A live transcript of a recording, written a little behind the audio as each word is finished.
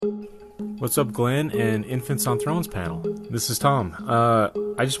What's up, Glenn and Infants on Thrones panel? This is Tom.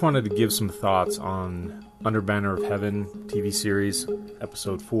 I just wanted to give some thoughts on Under Banner of Heaven TV series,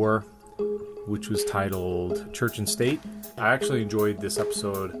 episode 4, which was titled Church and State. I actually enjoyed this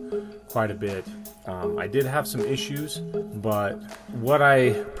episode quite a bit. I did have some issues, but what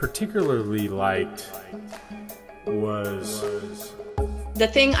I particularly liked was... The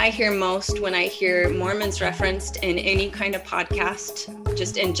thing I hear most when I hear Mormons referenced in any kind of podcast,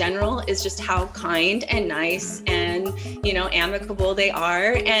 just in general, is just how kind and nice and, amicable they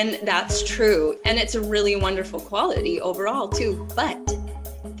are. And that's true. And it's a really wonderful quality overall, too. But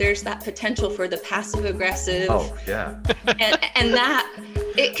there's that potential for the passive aggressive. Oh, yeah. and that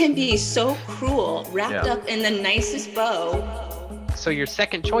it can be so cruel, wrapped up in the nicest bow. So your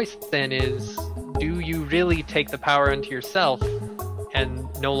second choice then is, do you really take the power into yourself and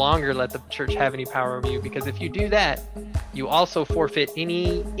no longer let the church have any power over you? Because if you do that, you also forfeit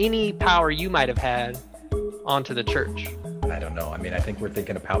any power you might have had onto the church. I don't know. I mean, I think we're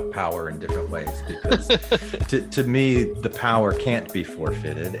thinking about power in different ways, because to me, the power can't be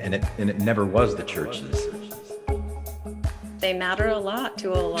forfeited, and it never was the church's. They matter a lot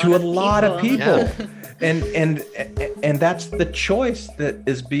to a lot of people. Yeah. And that's the choice that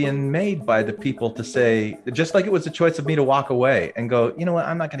is being made by the people to say, just like it was the choice of me to walk away and go, you know what,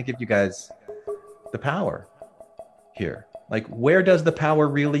 I'm not going to give you guys the power here. Like, where does the power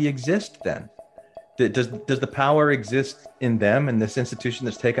really exist then? Does the power exist in them, in this institution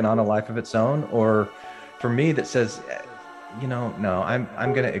that's taken on a life of its own? Or for me that says, no,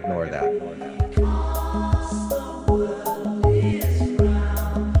 I'm going to ignore that.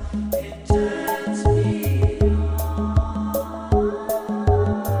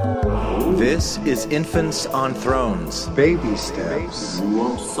 This is Infants on Thrones. Baby steps. You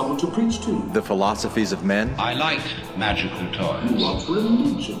want someone to preach to you. The philosophies of men. I like magical toys. You want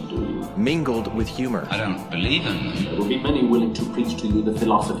religion, do you? Mingled with humor. I don't believe in them. There will be many willing to preach to you the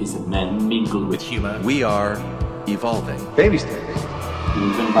philosophies of men mingled with humor. We are evolving. Baby steps.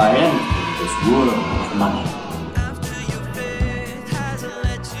 You can buy anything in this world of money.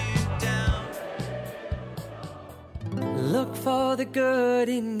 Look for the good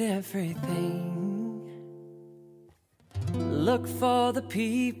in everything. Look for the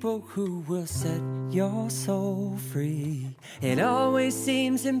people who will set your soul free. It always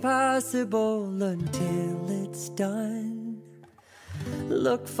seems impossible until it's done.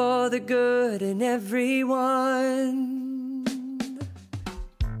 Look for the good in everyone.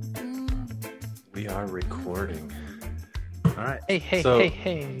 We are recording. All right.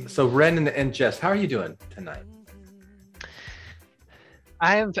 Hey. So Ren and Jess, how are you doing tonight?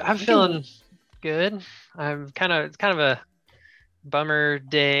 I'm feeling good. It's kind of a bummer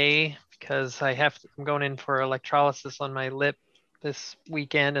day because I'm going in for electrolysis on my lip this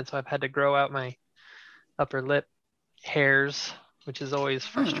weekend, and so I've had to grow out my upper lip hairs, which is always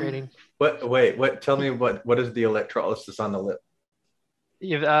frustrating. What? Tell me what is the electrolysis on the lip?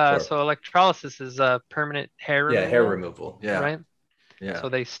 So electrolysis is permanent hair removal. Yeah, hair removal. Yeah. Right? Yeah. So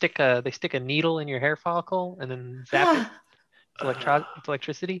they stick a needle in your hair follicle and then zap it.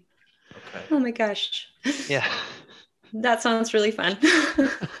 Electricity. Okay. Oh my gosh. Yeah. That sounds really fun.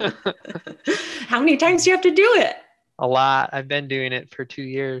 How many times do you have to do it? A lot. I've been doing it for 2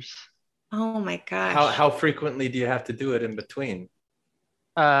 years. Oh my gosh. How frequently do you have to do it in between?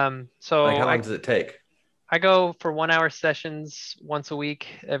 So like, how long does it take? I go for 1 hour sessions once a week,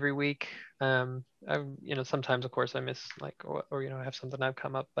 every week. Sometimes of course I miss or I have something I've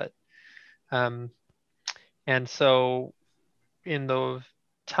come up, but and so in the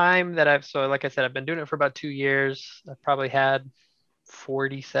time that like I said, I've been doing it for about 2 years. I've probably had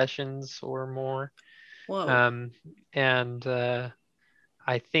 40 sessions or more. Whoa. And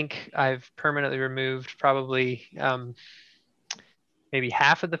I think I've permanently removed probably maybe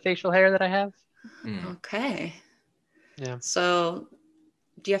half of the facial hair that I have. Okay. Yeah. So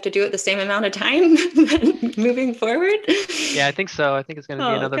do you have to do it the same amount of time moving forward? Yeah, I think so. I think it's going to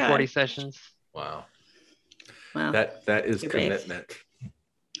be another 40 sessions. Wow. Wow. That is commitment.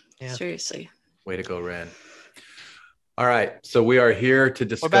 Yeah. Seriously. Way to go, Ren. All right, so we are here to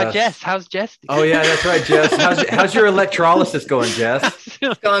discuss. What about Jess? How's Jess doing? Oh yeah, that's right, Jess. How's your electrolysis going, Jess?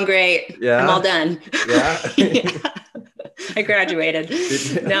 It's going great. Yeah. I'm all done. Yeah. Yeah. I graduated.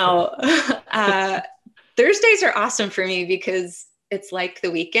 No. Thursdays are awesome for me because it's like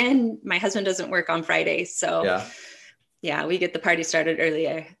the weekend. My husband doesn't work on Fridays, so yeah, we get the party started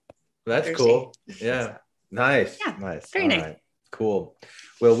earlier. That's Thursday. cool. Yeah. Nice. Yeah, Nice. very All nice. Right. Cool.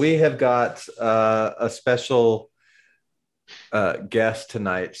 Well, we have got a special guest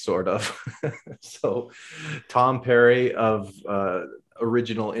tonight, sort of. So Tom Perry of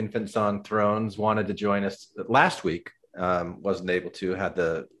original Infants on Thrones wanted to join us last week. Wasn't able to, had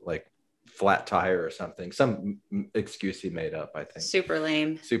the flat tire or something, some excuse he made up, I think. Super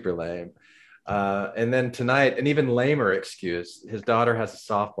lame. And then tonight, an even lamer excuse, his daughter has a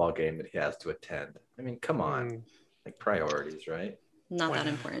softball game that he has to attend. I mean, come on, priorities, right? Not that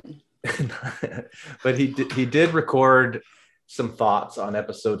important. But he did record some thoughts on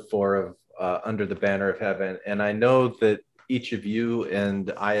episode 4 of Under the Banner of Heaven, and I know that each of you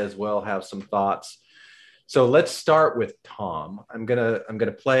and I as well have some thoughts. So let's start with Tom. I'm gonna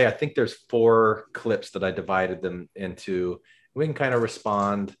play. I think there's 4 clips that I divided them into. We can kind of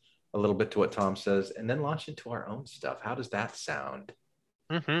respond a little bit to what Tom says, and then launch into our own stuff. How does that sound?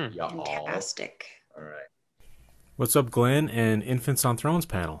 Mm-hmm. Fantastic. All right. What's up, Glenn and Infants on Thrones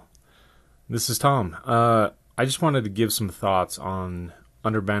panel? This is Tom. I just wanted to give some thoughts on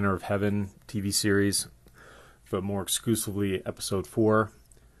Under Banner of Heaven TV series, but more exclusively episode 4,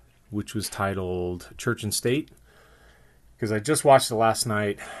 which was titled Church and State, because I just watched it last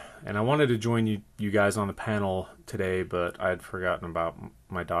night, and I wanted to join you guys on the panel today, but I had forgotten about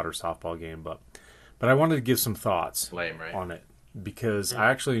my daughter's softball game. But I wanted to give some thoughts on it, because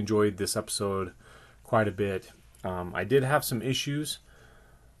I actually enjoyed this episode quite a bit. I did have some issues,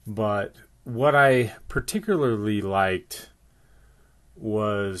 but what I particularly liked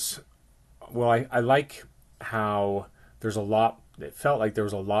was, I like how there's a lot, it felt like there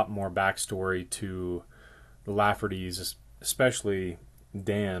was a lot more backstory to the Laffertys, especially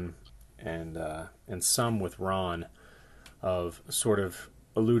Dan and some with Ron, of sort of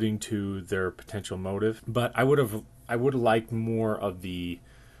alluding to their potential motive. But I would have liked more of the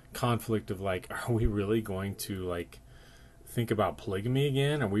conflict of are we really going to think about polygamy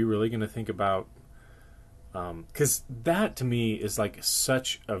again? Are we really going to think about because that to me is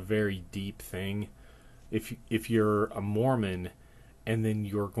such a very deep thing. If you're a Mormon and then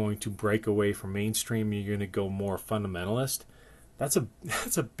you're going to break away from mainstream, you're going to go more fundamentalist. That's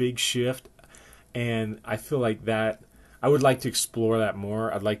a big shift, and I feel like that I would like to explore that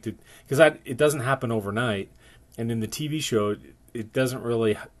more. I'd like to, because it doesn't happen overnight, and in the TV show it doesn't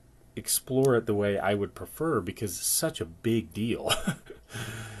really explore it the way I would prefer, because it's such a big deal.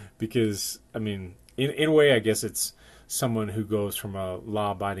 Because I mean, in a way, I guess it's someone who goes from a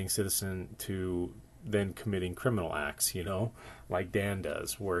law-abiding citizen to then committing criminal acts, like Dan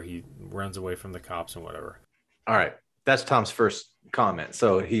does, where he runs away from the cops and whatever. All right. That's Tom's first comment.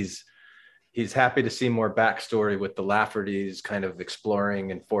 So he's happy to see more backstory with the Laffertys, kind of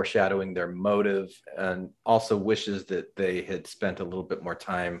exploring and foreshadowing their motive, and also wishes that they had spent a little bit more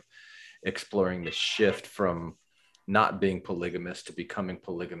time exploring the shift from not being polygamous to becoming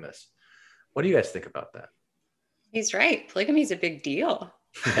polygamous. What do you guys think about that? He's right. Polygamy is a big deal.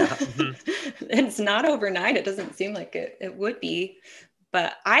 Yeah. It's not overnight. It doesn't seem like it would be,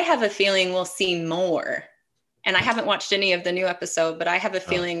 but I have a feeling we'll see more. And I haven't watched any of the new episode, but I have a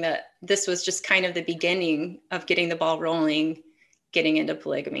feeling that this was just kind of the beginning of getting the ball rolling, getting into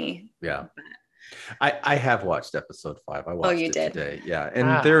polygamy. Yeah. I have watched episode 5. I watched it today. Yeah.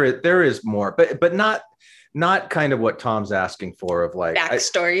 And there is more, but not kind of what Tom's asking for, of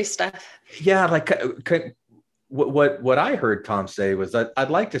backstory stuff. Yeah. What I heard Tom say was that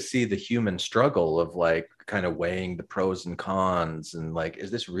I'd like to see the human struggle of kind of weighing the pros and cons, and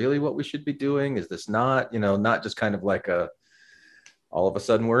is this really what we should be doing? Is this not, not just kind of all of a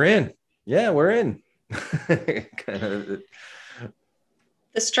sudden we're in. Yeah, we're in. Kind of.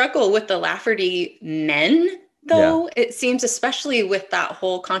 The struggle with the Lafferty men, though, it seems, especially with that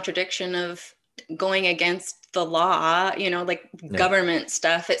whole contradiction of going against the law, government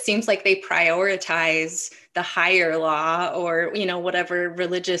stuff, it seems like they prioritize the higher law, or, whatever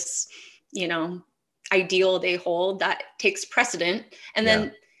religious, ideal they hold that takes precedent. And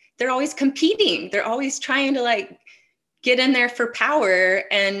then they're always competing. They're always trying to get in there for power.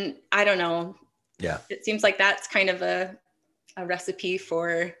 And I don't know. Yeah. It seems like that's kind of a recipe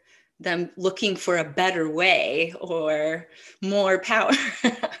for them looking for a better way or more power.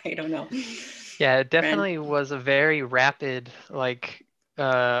 I don't know. Yeah, it definitely was a very rapid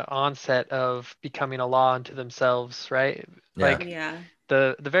onset of becoming a law unto themselves, right? Yeah.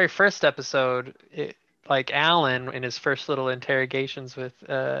 The very first episode, Alan in his first little interrogations with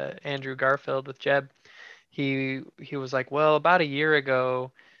Andrew Garfield with Jeb, he was like, well, about a year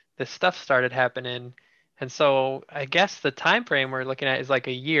ago this stuff started happening. And so I guess the time frame we're looking at is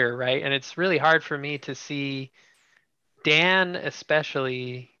a year, right? And it's really hard for me to see Dan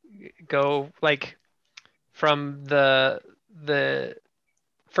especially go from the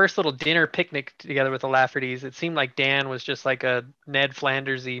first little dinner picnic together with the Laffertys. It seemed like Dan was just a Ned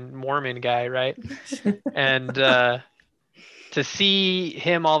Flandersy Mormon guy, right? And to see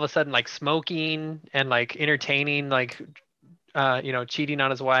him all of a sudden like smoking and like entertaining like cheating on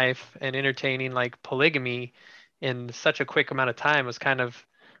his wife and entertaining like polygamy in such a quick amount of time was kind of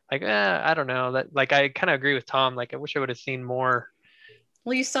like I don't know, that like I kind of agree with Tom, like I wish I would have seen more.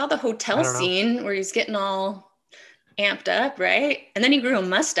 Well, you saw the I hotel don't know. scene where he's getting all amped up, right? And then he grew a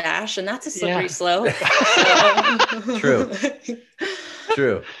mustache, and that's a slippery slope. So-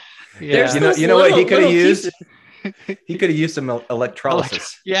 True. Yeah. There's those You know what he little- could have little used? pieces. He could have used some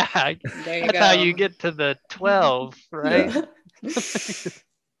electrolysis. Yeah, There you that's go. how you get to the 12, right?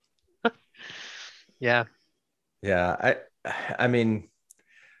 Yeah. Yeah, I mean,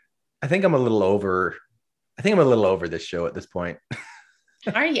 I think I'm a little over. I think I'm a little over this show at this point.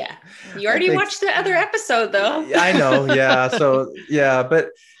 Are you? You already think- watched the other episode, though. I know, yeah. So yeah, but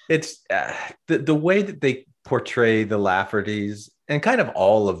it's the way that they portray the Laffertys and kind of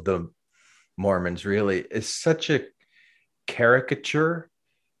all of the Mormons really is such a caricature.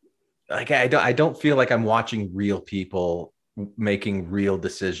 Like I don't feel like I'm watching real people making real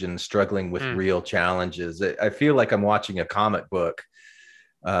decisions, struggling with real challenges. I feel like I'm watching a comic book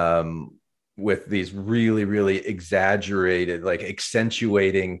with these really, really exaggerated, like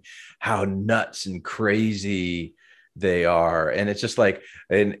accentuating how nuts and crazy they are. And it's just like,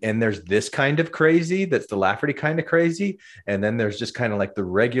 and there's this kind of crazy that's the Lafferty kind of crazy, and then there's just kind of like the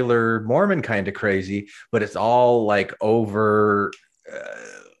regular Mormon kind of crazy, but it's all like over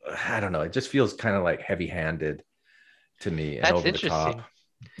I don't know, it just feels kind of like heavy-handed to me and That's over the interesting. top.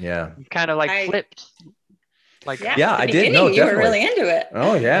 Yeah. Kind of like flipped. Like Yeah, at the I did. beginning, No, you were definitely. really into it.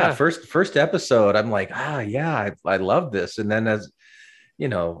 Oh yeah. Yeah. First episode, I'm like, yeah, I love this. And then as you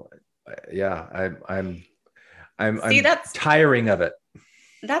know, yeah, I'm See, that's tiring of it.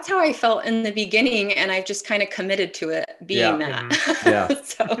 that's how I felt in the beginning, and I've just kind of committed to it being Yeah. that. Yeah.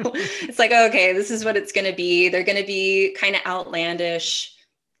 So it's like, okay, this is what it's going to be. They're going to be kind of outlandish,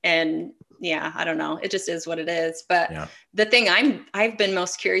 and yeah, I don't know. It just is what it is. But Yeah. the thing I've been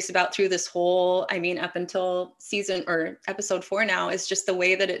most curious about through this whole, I mean, up until season or episode 4 now, is just the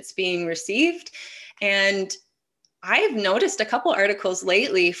way that it's being received. And I've noticed a couple articles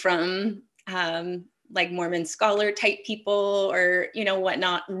lately from like Mormon scholar type people or,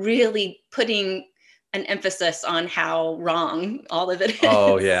 whatnot, really putting an emphasis on how wrong all of it is.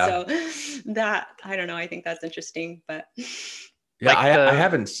 Oh, yeah. So that, I don't know. I think that's interesting, but Yeah, Like I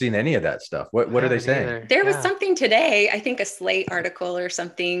haven't seen any of that stuff. What are they haven't saying? either. there was Yeah. something today, I think a Slate article or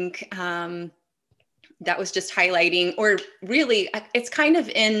something, that was just highlighting, or really it's kind of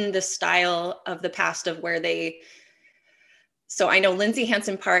in the style of the past of where so I know Lindsay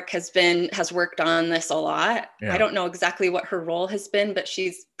Hansen Park has worked on this a lot. Yeah. I don't know exactly what her role has been, but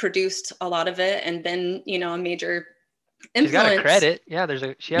she's produced a lot of it and been, a major influence. She's got a credit. Yeah,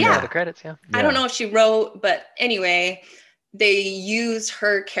 she has a lot of credits. Yeah. I don't know if she wrote, but anyway, they use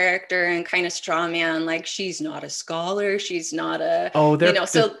her character and kind of straw man, like she's not a scholar, she's not a, Oh, they're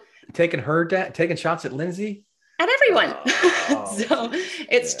so taking shots at Lindsay? at everyone. Oh, So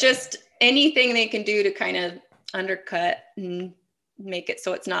it's just anything they can do to kind of undercut and make it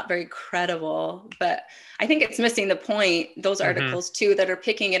so it's not very credible. But I think it's missing the point, those articles too, that are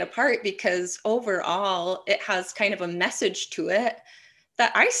picking it apart, because overall it has kind of a message to it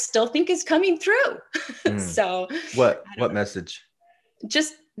that I still think is coming through. So What message?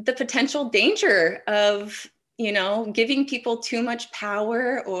 just the potential danger of, giving people too much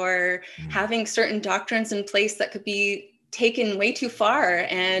power or having certain doctrines in place that could be taken way too far.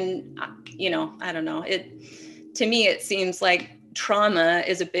 And, I don't know, to me, it seems like trauma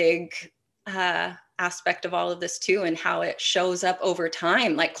is a big aspect of all of this too, and how it shows up over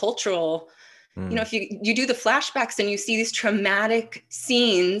time, like cultural, if you do the flashbacks and you see these traumatic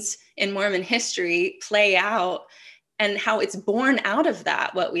scenes in Mormon history play out, and how it's born out of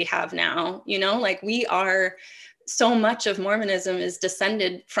that, what we have now, like we are, so much of Mormonism is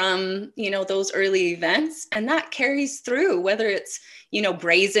descended from, those early events, and that carries through, whether it's,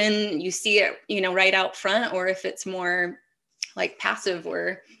 brazen, you see it, right out front, or if it's more like passive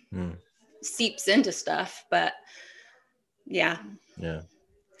or seeps into stuff. But yeah.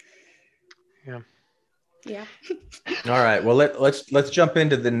 All right. Well, let's jump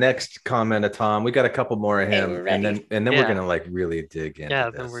into the next comment of Tom. We got a couple more of Okay, him, we're and ready. then we're gonna like really dig in. Yeah.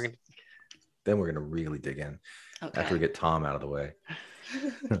 Then we're gonna really dig in after we get Tom out of the way.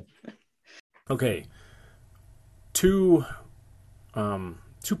 Okay. Two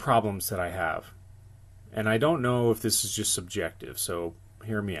problems that I have, and I don't know if this is just subjective, so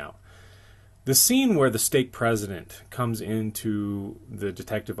hear me out. The scene where the stake president comes into the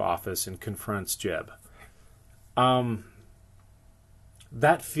detective office and confronts Jeb,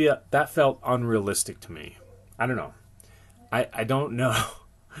 that felt unrealistic to me. I don't know. I don't know.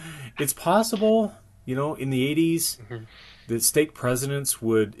 It's possible, in the 80s, that stake presidents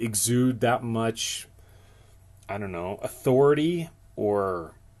would exude that much, I don't know, authority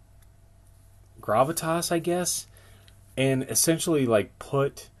or gravitas, I guess, and essentially like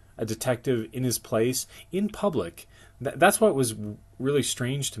put a detective in his place in public. That's what was really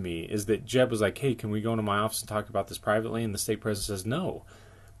strange to me, is that Jeb was like, hey, can we go into my office and talk about this privately? And the stake president says no.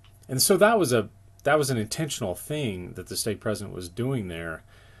 And so that was an intentional thing that the stake president was doing there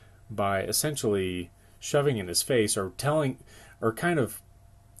by essentially shoving in his face or telling, or kind of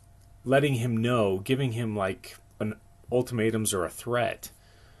letting him know, giving him like an ultimatums or a threat.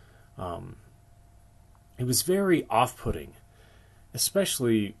 It was very off-putting,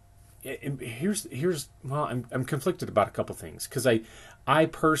 especially. I'm conflicted about a couple things, because I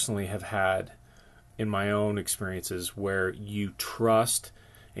personally have had in my own experiences where you trust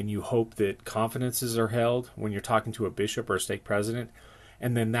and you hope that confidences are held when you're talking to a bishop or a stake president,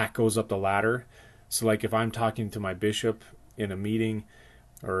 and then that goes up the ladder. So like if I'm talking to my bishop in a meeting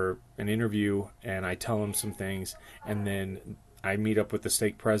or an interview and I tell him some things, and then I meet up with the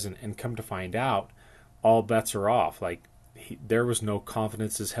stake president and come to find out all bets are off. Like there was no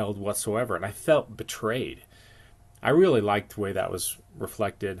confidences held whatsoever, and I felt betrayed. I really liked the way that was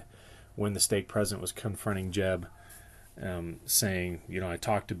reflected when the stake president was confronting Jeb, saying, I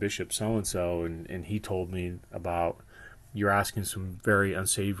talked to Bishop so-and-so, and he told me about you're asking some very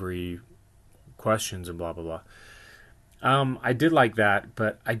unsavory questions and blah, blah, blah. I did like that,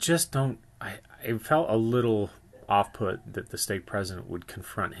 but I just don't... I felt a little off-put that the stake president would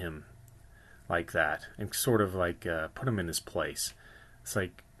confront him like that and sort of like put him in his place. It's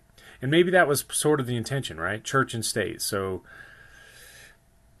like... And maybe that was sort of the intention, right? Church and state. So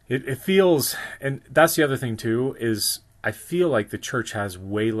it feels... And that's the other thing, too, is I feel like the church has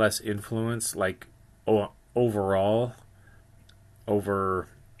way less influence, like overall, over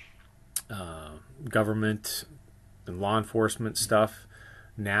government and law enforcement stuff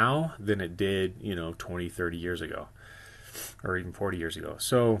now than it did, 20, 30 years ago, or even 40 years ago.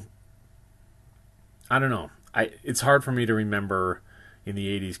 So I don't know. It's hard for me to remember in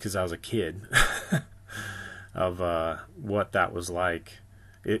the 80s, because I was a kid, of what that was like.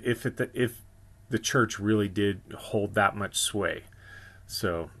 If the church really did hold that much sway.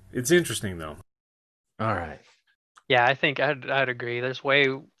 So it's interesting, though. All right. Yeah, I think I'd agree. There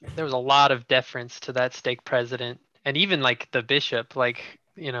was a lot of deference to that stake president, and even like the bishop,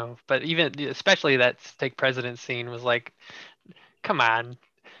 but even especially that stake president scene was like, come on.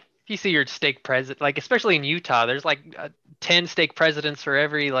 If you see your stake president, like especially in Utah, there's like 10 stake presidents for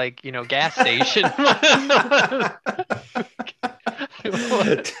every gas station.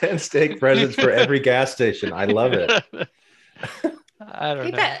 10 stake presidents for every gas station. I love it. I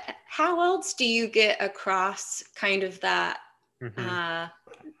don't know. How else do you get across kind of that,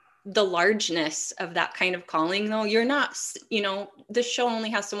 the largeness of that kind of calling, though? You're not, the show only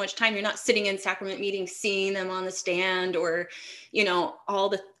has so much time. You're not sitting in sacrament meetings, seeing them on the stand, or, all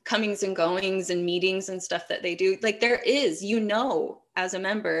the comings and goings and meetings and stuff that they do. Like there is, as a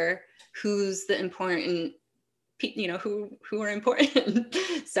member, who's the important, who are important.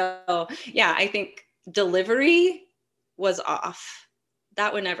 So yeah, I think delivery was off.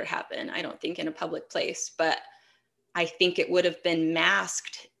 That would never happen, I don't think, in a public place, but I think it would have been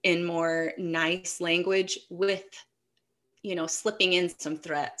masked in more nice language with, slipping in some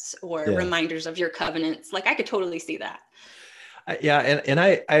threats or reminders of your covenants. Like I could totally see that. Yeah. And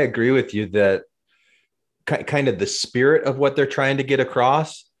I agree with you that kind of the spirit of what they're trying to get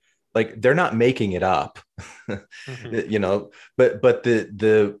across, like they're not making it up, but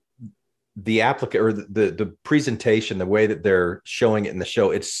the applicant or the presentation, the way that they're showing it in the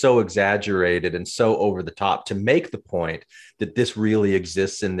show, it's so exaggerated and so over the top to make the point that this really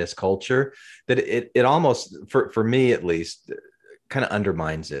exists in this culture that it almost, for me at least, kind of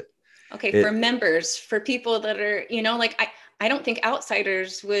undermines it. Okay. For members, for people that are, I don't think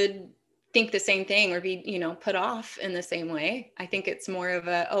outsiders would think the same thing or be, put off in the same way. I think it's more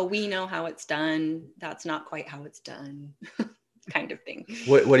of we know how it's done. That's not quite how it's done. Kind of thing.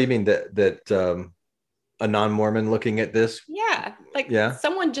 What do you mean that a non-Mormon looking at this? Yeah.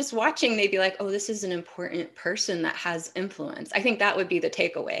 Someone just watching, they'd be like, oh, this is an important person that has influence. I think that would be the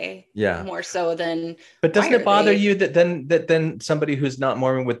takeaway. Yeah. More so than. But doesn't it bother you that then somebody who's not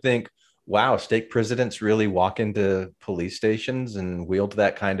Mormon would think, wow, stake presidents really walk into police stations and wield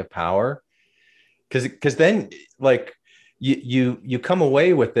that kind of power? Because then like you come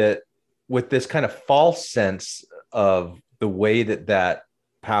away with it with this kind of false sense of the way that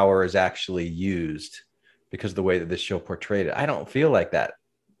power is actually used, because the way that this show portrayed it, I don't feel like that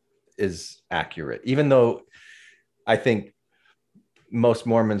is accurate, even though I think most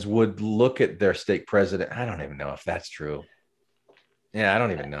Mormons would look at their stake president. I don't even know if that's true. Yeah, I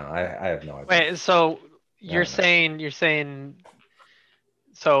don't even know. I have no idea. Wait, so you're saying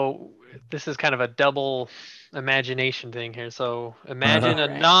so this is kind of a double imagination thing here. So imagine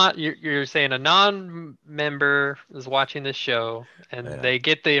you're saying a non-member is watching this show and they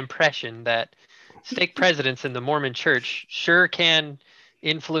get the impression that stake presidents in the Mormon church sure can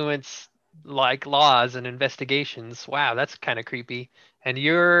influence like laws and investigations. Wow, that's kind of creepy. And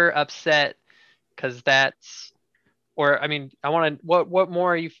you're upset because that's, or I mean, I want to. What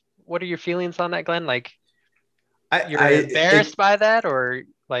more are you? What are your feelings on that, Glenn? Like, you're embarrassed by that, or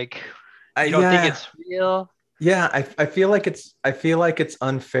like you don't think it's real? Yeah, I feel like it's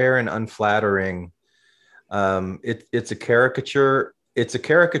unfair and unflattering. It's a caricature. It's a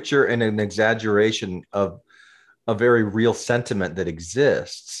caricature and an exaggeration of a very real sentiment that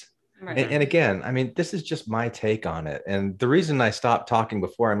exists. Right. And again, I mean, this is just my take on it. And the reason I stopped talking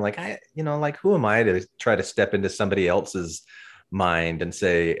before, I'm like, who am I to try to step into somebody else's mind and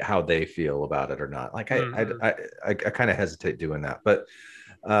say how they feel about it or not? Like, I kind of hesitate doing that. But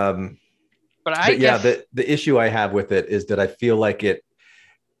yeah, the issue I have with it is that I feel like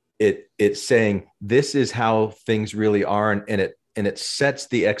it's saying this is how things really are, and it sets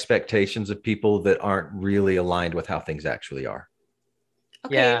the expectations of people that aren't really aligned with how things actually are.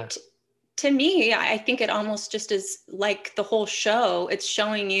 Okay. Yeah. To me, I think it almost just is like the whole show. It's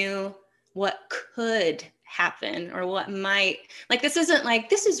showing you what could happen or what might, like, this isn't like,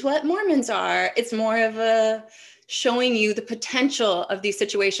 this is what Mormons are. It's more of a showing you the potential of these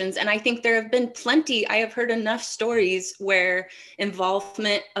situations. And I think there have been plenty, I have heard enough stories where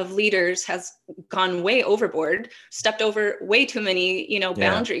involvement of leaders has gone way overboard, stepped over way too many,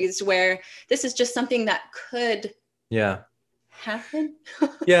 boundaries, where this is just something that could happen.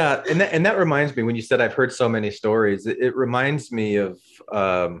 Yeah. And that reminds me, when you said I've heard so many stories, it reminds me of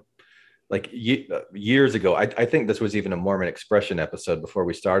years ago. I think this was even a Mormon Expression episode before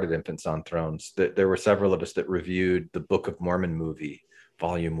we started Infants on Thrones, that there were several of us that reviewed the Book of Mormon movie,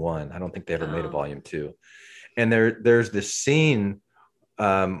 Volume 1. I don't think they ever made a Volume 2. And there's this scene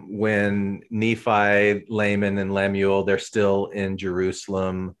when Nephi, Laman, and Lemuel, they're still in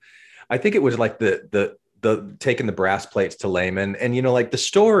Jerusalem. I think it was like the taking the brass plates to Laman. And, the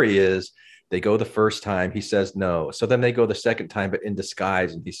story is they go the first time, he says no. So then they go the second time, but in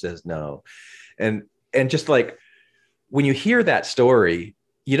disguise, and he says no. And just like, when you hear that story,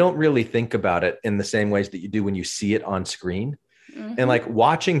 you don't really think about it in the same ways that you do when you see it on screen. Mm-hmm. And like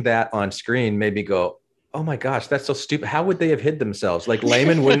watching that on screen made me go, oh my gosh, that's so stupid. How would they have hid themselves? Like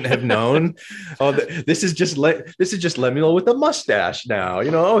Laman wouldn't have known. Oh, this is just Lemuel with a mustache now.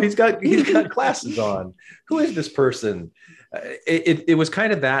 He's got glasses on. Who is this person? It was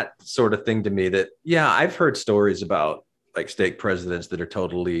kind of that sort of thing to me that, I've heard stories about like stake presidents that are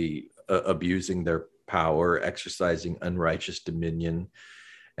totally abusing their power, exercising unrighteous dominion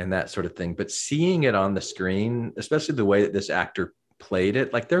and that sort of thing. But seeing it on the screen, especially the way that this actor played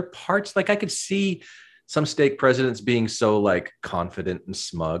it, like there are parts, like I could see some stake presidents being so like confident and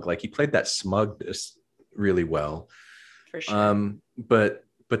smug. Like he played that smugness really well. For sure. But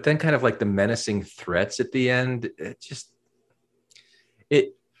then kind of like the menacing threats at the end,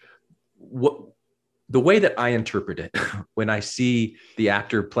 the way that I interpret it when I see the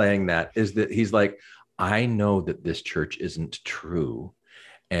actor playing that is that he's like, I know that this church isn't true,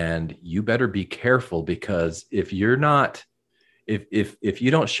 and you better be careful, because if you don't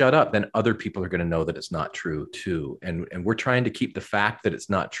shut up, then other people are going to know that it's not true too. And we're trying to keep the fact that it's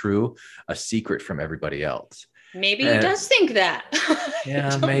not true a secret from everybody else. Maybe he does think that.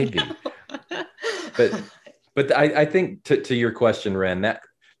 Yeah, maybe. But I think to your question, Ren,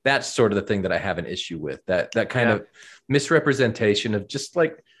 that's sort of the thing that I have an issue with, that kind of misrepresentation of just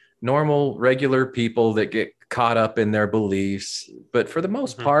like normal, regular people that get caught up in their beliefs. But for the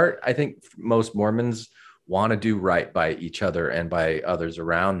most part, I think most Mormons want to do right by each other and by others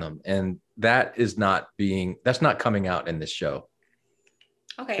around them. And that's not coming out in this show.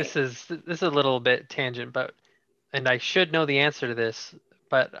 Okay. This is a little bit tangent, and I should know the answer to this,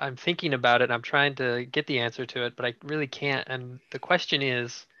 but I'm thinking about it. I'm trying to get the answer to it, but I really can't. And the question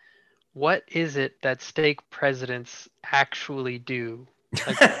is, what is it that stake presidents actually do?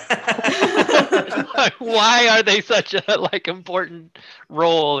 Like, why are they such a important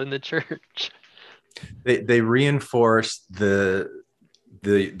role in the church? They reinforce the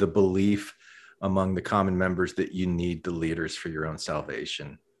belief among the common members that you need the leaders for your own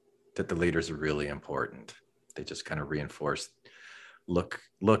salvation, that the leaders are really important. They just kind of reinforce, look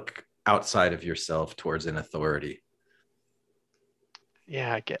outside of yourself towards an authority.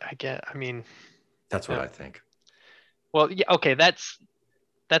 Yeah, I get. I mean, that's what I think. Well, yeah, okay, that's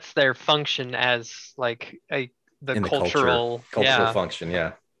their function as like the In the cultural cultural function.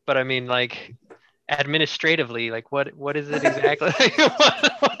 Yeah. But I mean, like administratively, like what is it exactly?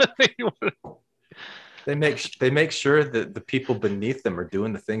 What- They make sure that the people beneath them are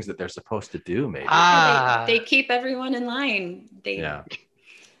doing the things that they're supposed to do. Maybe. Yeah, they keep everyone in line. They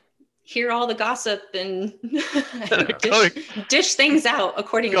hear all the gossip and dish things out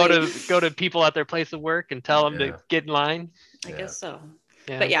accordingly. Go to people at their place of work and tell them to get in line. I guess so.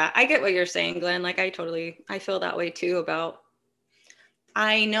 Yeah. But yeah, I get what you're saying, Glenn. Like I feel that way too about,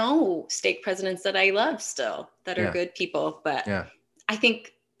 I know stake presidents that I love still that are good people, but I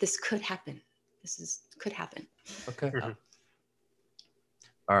think this could happen. Could happen. Okay.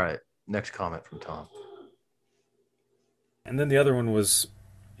 All right. Next comment from Tom. And then the other one was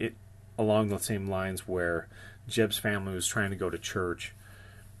along the same lines where Jeb's family was trying to go to church,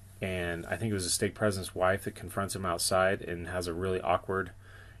 and I think it was the stake president's wife that confronts him outside and has a really awkward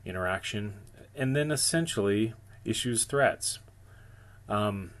interaction, and then essentially issues threats.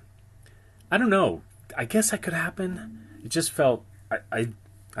 I don't know. I guess that could happen. It just felt I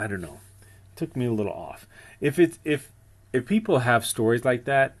don't know. It took me a little off. If people have stories like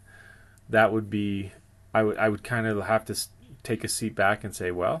that, that would be I would kind of have to take a seat back and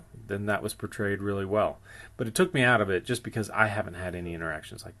say, well, then that was portrayed really well. But it took me out of it just because I haven't had any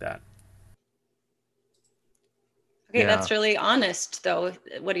interactions like that. Okay, that's really honest, though,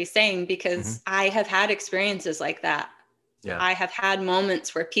 what he's saying, because I have had experiences like that. Yeah. I have had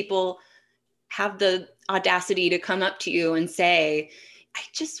moments where people have the audacity to come up to you and say, I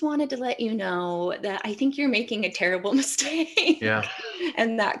just wanted to let you know that I think you're making a terrible mistake. Yeah.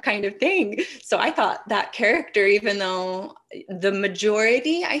 And that kind of thing. So I thought that character, even though the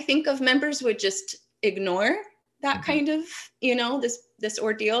majority, I think, of members would just ignore that kind of, this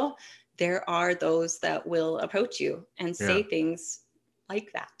ordeal, there are those that will approach you and say things like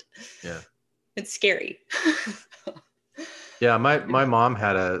that. Yeah. It's scary. Yeah, my mom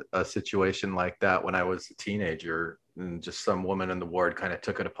had a situation like that when I was a teenager, and just some woman in the ward kind of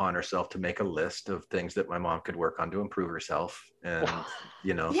took it upon herself to make a list of things that my mom could work on to improve herself, and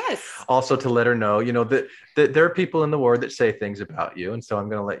also to let her know, that there are people in the ward that say things about you, and so I'm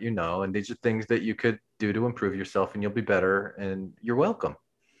going to let you know, and these are things that you could do to improve yourself, and you'll be better, and you're welcome.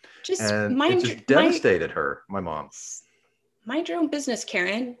 It just devastated her, my mom. Mind your own business,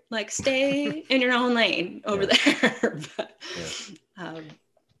 Karen. Like, stay in your own lane over there.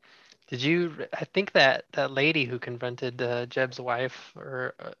 Did you? I think that lady who confronted Jeb's wife,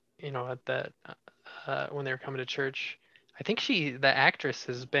 or at that when they were coming to church, I think the actress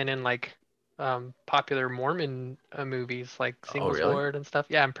has been in like popular Mormon movies like Singles Ward and stuff.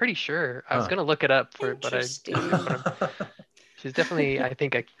 Yeah, I'm pretty sure. I was gonna look it up but she's definitely, I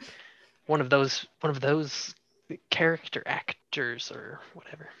think, one of those character actors or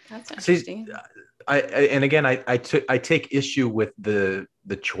whatever. That's interesting. I take issue with the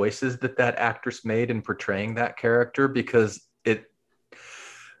choices that actress made in portraying that character, because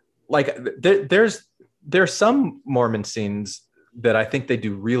there's some Mormon scenes that I think they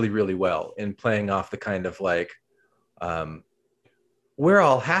do really, really well in playing off the kind of like, we're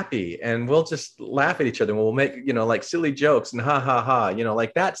all happy and we'll just laugh at each other and we'll make, like silly jokes and ha ha ha,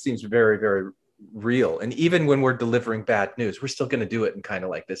 like that seems very, very real. And even when we're delivering bad news, we're still going to do it in kind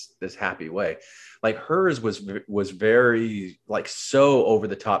of like this happy way. Like hers was very like so over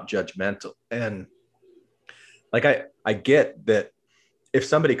the top judgmental. And like, I get that if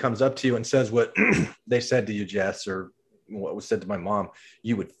somebody comes up to you and says what they said to you, Jess, or what was said to my mom,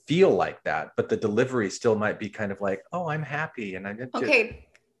 you would feel like that, but the delivery still might be kind of like, oh, I'm happy. And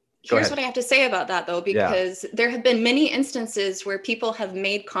Here's what I have to say about that, though, because there have been many instances where people have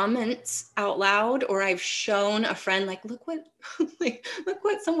made comments out loud, or I've shown a friend, like, look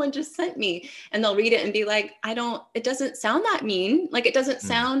what someone just sent me. And they'll read it and be like, it doesn't sound that mean. Like, it doesn't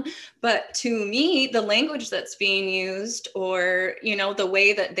sound, but to me, the language that's being used, or, the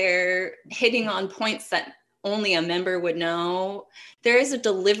way that they're hitting on points that only a member would know, there is a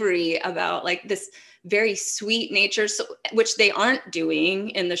delivery about like this very sweet nature, which they aren't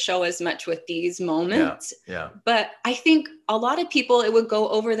doing in the show as much with these moments. Yeah. But I think a lot of people, it would go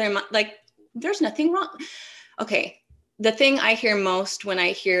over their mind, like, there's nothing wrong. Okay. The thing I hear most when I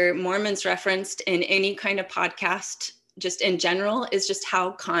hear Mormons referenced in any kind of podcast, just in general, is just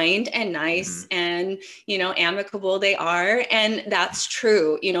how kind and nice and, amicable they are. And that's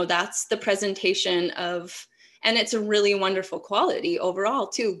true. That's the presentation of, and it's a really wonderful quality overall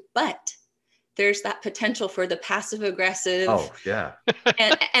too. But there's that potential for the passive aggressive. Oh yeah.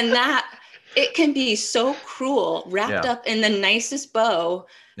 and that it can be so cruel, wrapped Yeah. up in the nicest bow.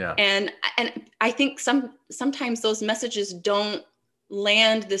 Yeah. And I think sometimes those messages don't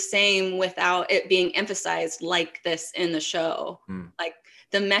land the same without it being emphasized like this in the show. Like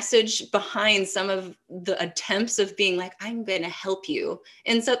the message behind some of the attempts of being like, I'm going to help you,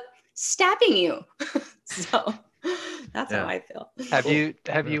 ends up stabbing you. So that's how I feel.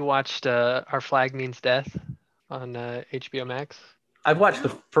 Have you watched Our Flag Means Death on HBO Max? I've watched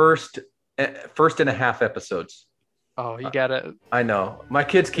the first and a half episodes. Oh, you gotta. I know. My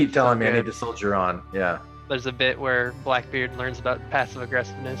kids keep telling me I good. need to soldier on. Yeah. There's a bit where Blackbeard learns about passive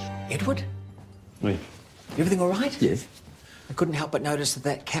aggressiveness. Edward? Oui. Everything all right? Yes. I couldn't help but notice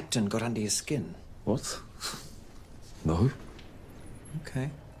that captain got under your skin. What? No.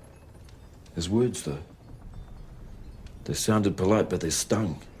 Okay. His words, though. They sounded polite, but they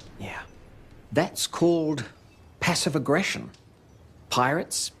stung. Yeah. That's called passive aggression.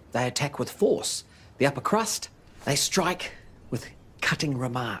 Pirates, they attack with force. The upper crust, they strike with cutting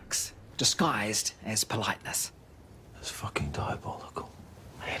remarks, disguised as politeness. That's fucking diabolical.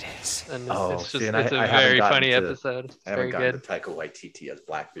 It is. And It's a very funny episode. It's I haven't very gotten good. to Taika Waititi as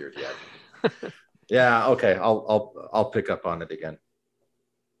Blackbeard yet. Yeah. Okay. I'll pick up on it again.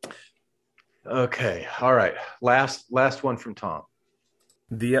 Okay. All right. Last one from Tom.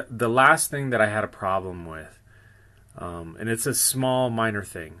 The last thing that I had a problem with, and it's a small minor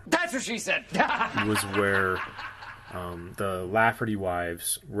thing, That's what she said. was where the Lafferty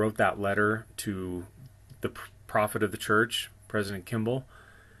wives wrote that letter to the prophet of the church, President Kimball,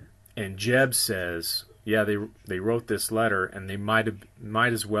 and Jeb says, yeah, they wrote this letter, and they might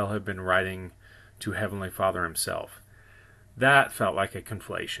as well have been writing to Heavenly Father himself. That felt like a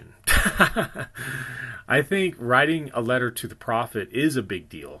conflation. I think writing a letter to the prophet is a big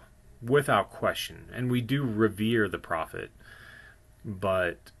deal, without question, and we do revere the prophet,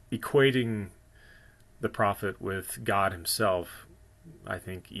 but equating the prophet with God himself, I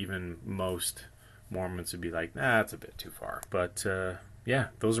think even most Mormons would be like, nah, that's a bit too far. But yeah,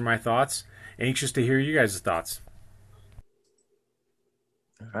 those are my thoughts. Anxious to hear you guys' thoughts.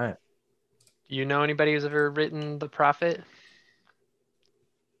 All right. Do you know anybody who's ever written the prophet?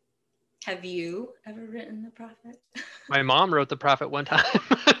 Have you ever written the prophet? My mom wrote the prophet one time.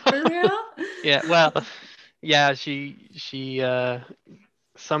 For real? Yeah, well, yeah, she'd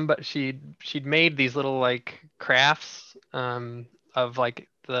made these little like crafts of like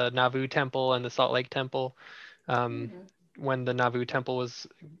the Nauvoo temple and the Salt Lake temple when the Nauvoo temple was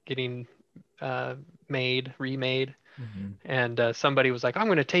getting remade. And somebody was like, I'm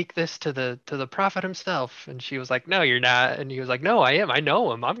going to take this to the prophet himself. And she was like, no, you're not. And he was like, no, I am. I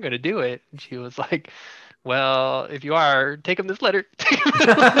know him. I'm going to do it. And she was like, well, if you are, take him this letter.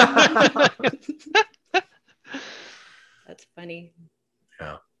 That's funny.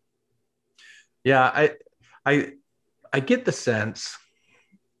 Yeah. Yeah. I get the sense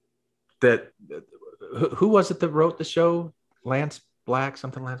that who was it that wrote the show? Lance Black.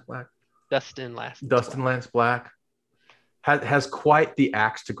 Dustin Lance Black has quite the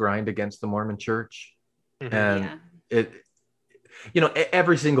axe to grind against the Mormon Church. And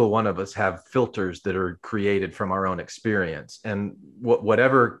every single one of us have filters that are created from our own experience, and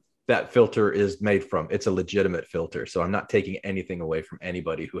whatever that filter is made from, it's a legitimate filter. So I'm not taking anything away from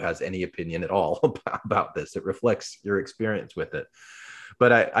anybody who has any opinion at all about this. It reflects your experience with it.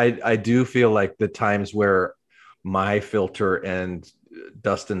 But I do feel like the times where my filter and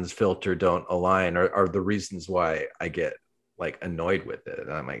Dustin's filter don't align are the reasons why I get like annoyed with it.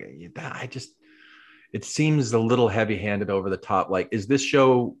 And I'm like, it seems a little heavy-handed, over the top. Like, is this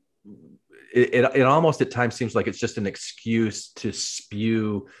show, it almost at times seems like it's just an excuse to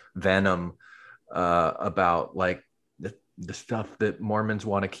spew venom about like the stuff that Mormons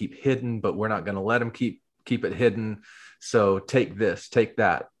want to keep hidden, but we're not going to let them keep it hidden. So take this, take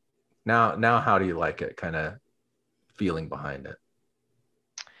that. Now, how do you like it? Kind of feeling behind it.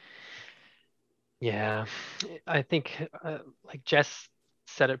 Yeah, I think like Jess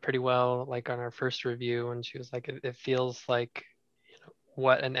said it pretty well, like on our first review, and she was like, it feels like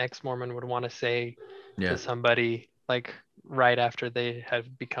what an ex-Mormon would want to say to somebody like right after they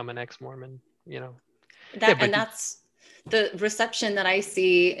have become an ex-Mormon, And that's the reception that I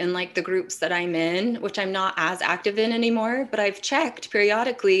see in like the groups that I'm in, which I'm not as active in anymore, but I've checked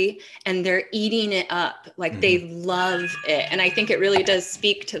periodically and they're eating it up. Like they love it. And I think it really does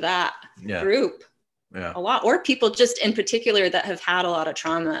speak to that group a lot, or people just in particular that have had a lot of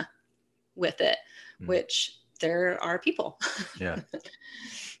trauma with it, which there are people. Yeah.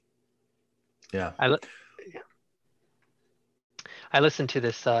 I listened to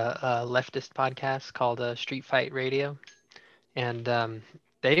this leftist podcast called Street Fight Radio, and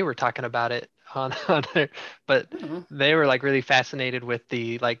they were talking about it on there, but they were like really fascinated with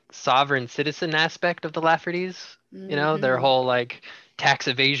the like sovereign citizen aspect of the Laffertys. You know, their whole like tax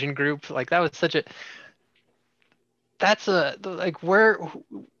evasion group. Like that was such a. That's a like where.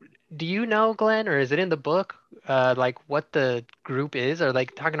 Do you know, Glenn, or is it in the book? Like what the group is, or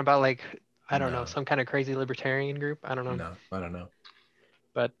like talking about like I don't know, some kind of crazy libertarian group. I don't know. No, I don't know.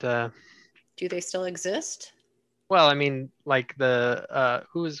 But do they still exist? well, I mean, like the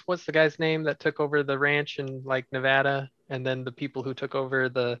what's the guy's name that took over the ranch in like Nevada, and then the people who took over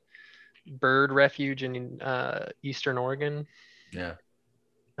the bird refuge in Eastern Oregon. Yeah.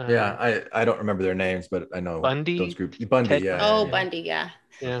 Yeah, I don't remember their names, but I know Bundy? those groups. Bundy, yeah. Oh, yeah. Bundy, yeah.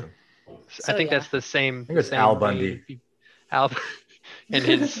 Yeah. So, I think that's the same. I think it's same Al Bundy. Al and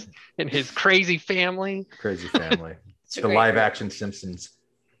his crazy family. Crazy family. The great live group. action Simpsons.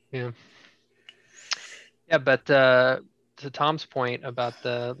 Yeah. Yeah, but to Tom's point about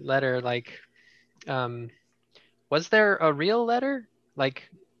the letter, like, was there a real letter? Like,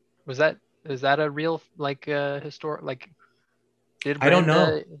 is that a real like historic like? Did I don't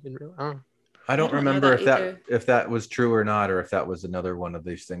Brenda know. I don't know remember that if that was true or not, or if that was another one of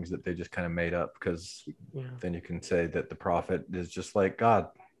these things that they just kind of made up. Because then you can say that the prophet is just like God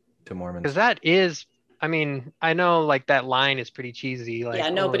to Mormons. Because that is, I mean, I know like that line is pretty cheesy. Like, yeah,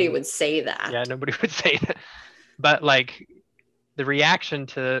 nobody would say that. Yeah, nobody would say that. But like the reaction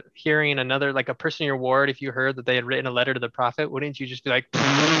to hearing another, like a person in your ward, if you heard that they had written a letter to the prophet, wouldn't you just be like,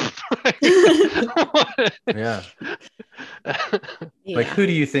 yeah. Like, who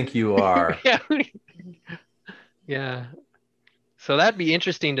do you think you are? Yeah. Yeah. So that'd be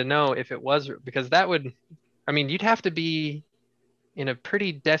interesting to know if it was, because that would, I mean, you'd have to be in a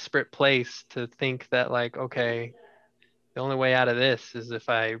pretty desperate place to think that like, okay, the only way out of this is if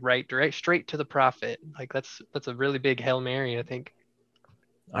I write straight to the prophet. Like that's a really big Hail Mary, I think.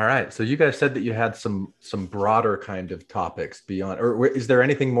 All right. So you guys said that you had some broader kind of topics beyond, or is there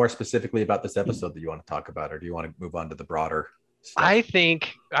anything more specifically about this episode that you want to talk about, or do you want to move on to the broader stuff? I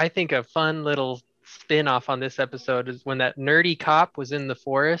think a fun little spin-off on this episode is when that nerdy cop was in the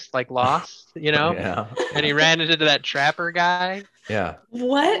forest, like lost, you know, yeah. And he ran into that trapper guy. Yeah.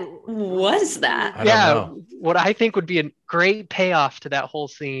 What was that? I don't know. What I think would be a great payoff to that whole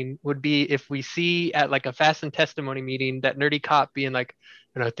scene would be if we see at like a fast and testimony meeting that nerdy cop being like,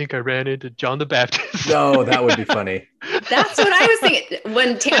 and I think I ran into John the Baptist. No, that would be funny. That's what I was thinking.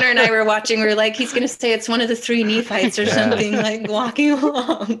 When Tanner and I were watching, we were like, he's going to say it's one of the three Nephites or something, like walking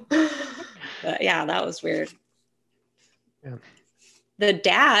along. But yeah, that was weird. Yeah. The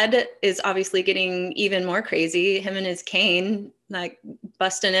dad is obviously getting even more crazy. Him and his cane, like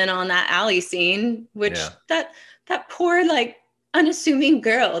busting in on that alley scene, which that poor, like, unassuming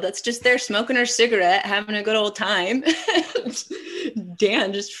girl that's just there smoking her cigarette, having a good old time.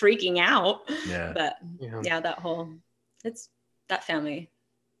 Dan just freaking out. Yeah. But that family,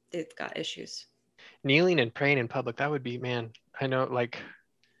 they've got issues. Kneeling and praying in public, that would be, man, I know, like,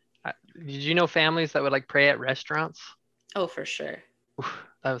 did you know families that would like pray at restaurants? Oh, for sure.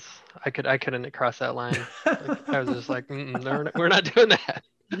 That was, I couldn't cross that line. Like, I was just like, we're not doing that.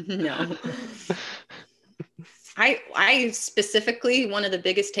 No. I specifically, one of the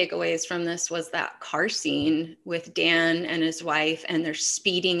biggest takeaways from this was that car scene with Dan and his wife, and they're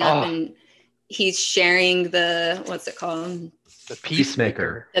speeding up and he's sharing the, what's it called? The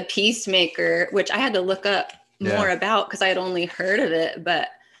Peacemaker. The Peacemaker, which I had to look up more about because I had only heard of it. But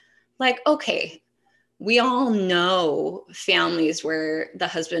like, okay, we all know families where the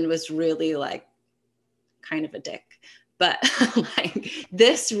husband was really like kind of a dick. But like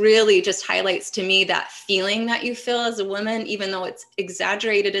this really just highlights to me that feeling that you feel as a woman, even though it's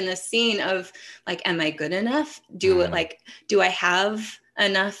exaggerated in the scene of like, am I good enough? Do I have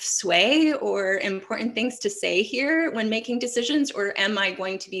enough sway or important things to say here when making decisions, or am I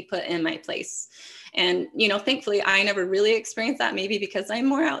going to be put in my place? And, you know, thankfully I never really experienced that, maybe because I'm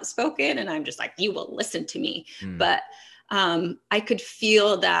more outspoken and I'm just like, you will listen to me. But I could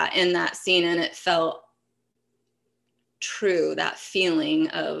feel that in that scene, and it felt true, that feeling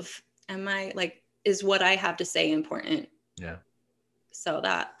of, am I like, is what I have to say important? Yeah. So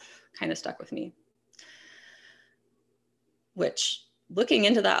that kind of stuck with me. Which, looking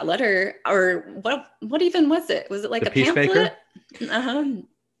into that letter, or what even was it? Was it like The a Peacemaker? pamphlet?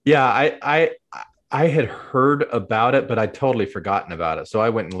 Yeah, I had heard about it, but I'd totally forgotten about it. So I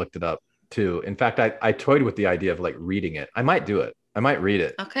went and looked it up too. In fact, I toyed with the idea of like reading it. I might do it. I might read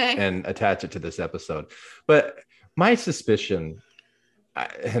it and attach it to this episode. But my suspicion,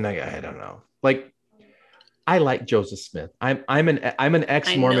 and I don't know, like, I like Joseph Smith. I'm an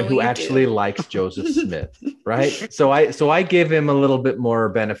ex-Mormon who actually likes Joseph Smith, right? So I give him a little bit more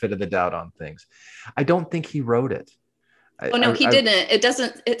benefit of the doubt on things. I don't think he wrote it. Oh no, he didn't. It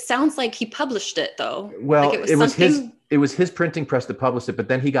doesn't. It sounds like he published it though. Well, like it was his printing press that published it, but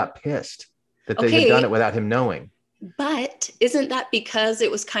then he got pissed that they had done it without him knowing. But isn't that because it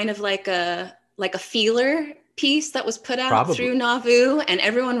was kind of like a feeler piece that was put out through Nauvoo, and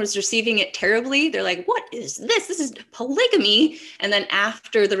everyone was receiving it terribly? They're like, what is this? This is polygamy. And then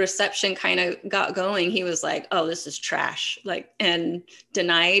after the reception kind of got going, he was like, oh, this is trash, like, and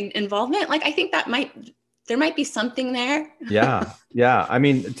denied involvement. Like, I think there might be something there. Yeah. I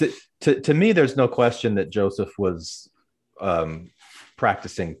mean, to me, there's no question that Joseph was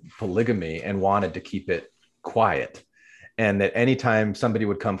practicing polygamy and wanted to keep it quiet. And that anytime somebody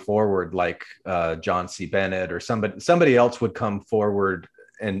would come forward, like John C. Bennett or somebody else would come forward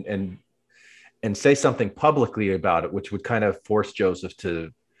and say something publicly about it, which would kind of force Joseph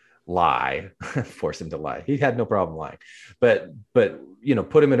to lie, force him to lie. He had no problem lying, but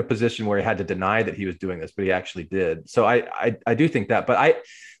put him in a position where he had to deny that he was doing this, but he actually did. So I do think that, but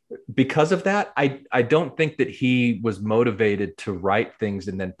because of that, I don't think that he was motivated to write things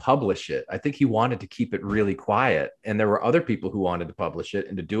and then publish it. I think he wanted to keep it really quiet, and there were other people who wanted to publish it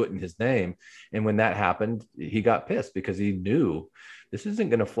and to do it in his name. And when that happened, he got pissed because he knew this isn't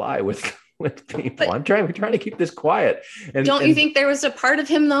going to fly with people. We're trying to keep this quiet. And don't you think there was a part of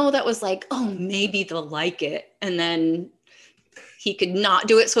him though that was like, oh, maybe they'll like it, and then he could not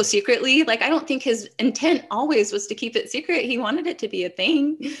do it so secretly? Like, I don't think his intent always was to keep it secret. He wanted it to be a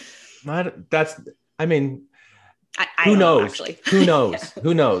thing. Who knows? Know, actually. Who knows? Yeah.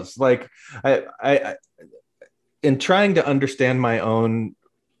 Who knows? Like, I in trying to understand my own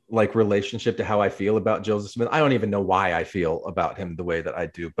like relationship to how I feel about Joseph Smith, I don't even know why I feel about him the way that I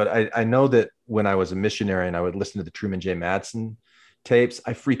do. But I know that when I was a missionary and I would listen to the Truman J. Madsen tapes,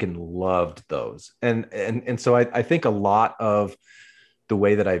 I freaking loved those. And so I think a lot of the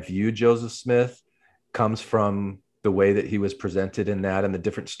way that I view Joseph Smith comes from the way that he was presented in that and the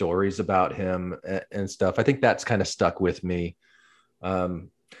different stories about him and stuff. I think that's kind of stuck with me.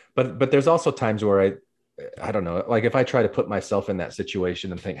 But there's also times where I don't know, like if I try to put myself in that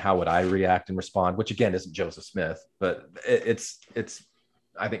situation and think, how would I react and respond, which again isn't Joseph Smith, but it's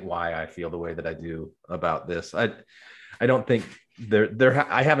I think why I feel the way that I do about this. I don't think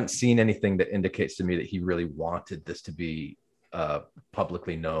I haven't seen anything that indicates to me that he really wanted this to be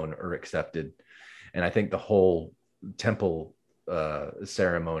publicly known or accepted. And I think the whole temple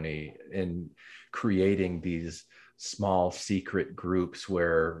ceremony in creating these small secret groups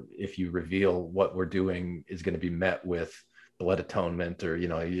where if you reveal what we're doing is going to be met with blood atonement or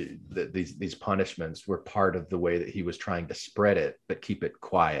these punishments were part of the way that he was trying to spread it but keep it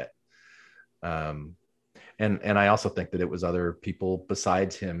quiet. And I also think that it was other people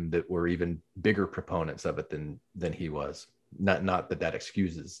besides him that were even bigger proponents of it than he was. Not that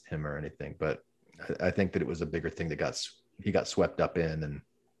excuses him or anything, but I think that it was a bigger thing that he got swept up in.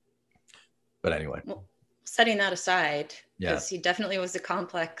 But anyway. Well, setting that aside, because he definitely was a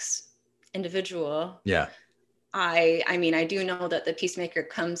complex individual. Yeah. I mean, I do know that the Peacemaker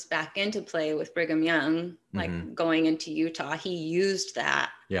comes back into play with Brigham Young, like going into Utah. He used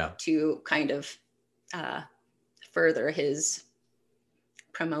that to kind of further his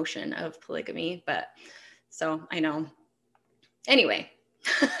promotion of polygamy. But so I know. Anyway,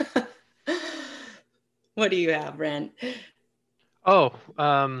 what do you have, Brent? Oh,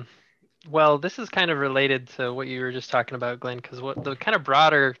 well, this is kind of related to what you were just talking about, Glenn, because what the kind of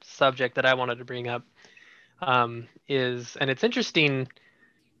broader subject that I wanted to bring up is, and it's interesting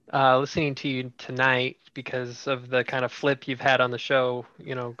listening to you tonight because of the kind of flip you've had on the show,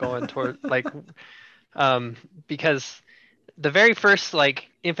 going toward like, because the very first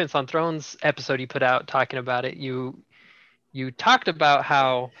like Infants on Thrones episode you put out talking about it, you talked about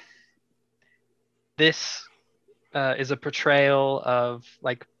how this is a portrayal of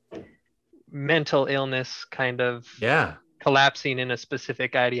like mental illness kind of collapsing in a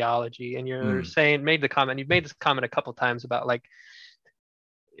specific ideology. And you're you've made this comment a couple times about like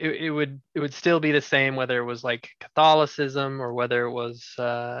it would still be the same whether it was like Catholicism or whether it was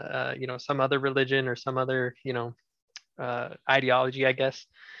some other religion or some other ideology, I guess.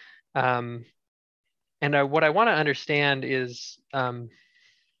 And what I want to understand is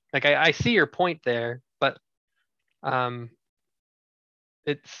like I see your point there, but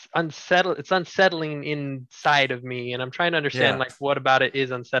it's unsettling inside of me, and I'm trying to understand like what about it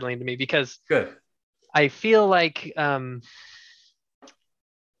is unsettling to me, because I feel like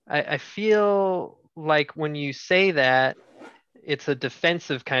I feel like when you say that, it's a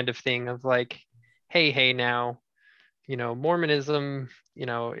defensive kind of thing of like, hey now, Mormonism,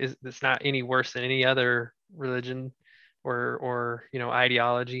 is it's not any worse than any other religion or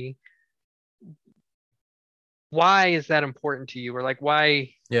ideology. Why is that important to you? Or like,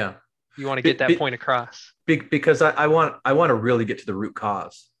 why Yeah. you want to get that point across? Because I want to really get to the root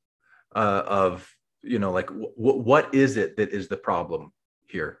cause of, like what is it that is the problem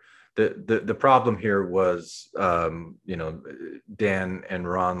here? The problem here was, Dan and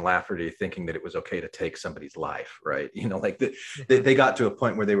Ron Lafferty thinking that it was okay to take somebody's life, right? They got to a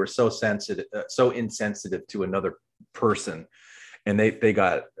point where they were so insensitive to another person, and they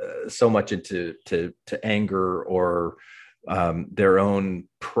got so much into anger or their own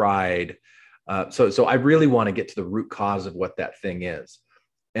pride. So I really want to get to the root cause of what that thing is,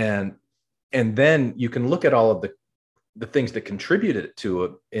 and then you can look at all of the things that contributed to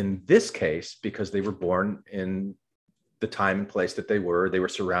it in this case, because they were born in the time and place that they were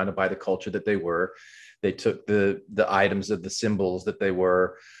surrounded by the culture that they took the items of the symbols that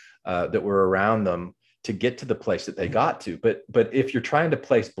were around them to get to the place that they got to. But if you're trying to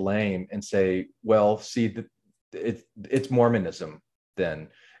place blame and say, well, see, it's Mormonism then,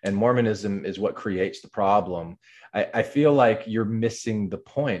 and Mormonism is what creates the problem, I feel like you're missing the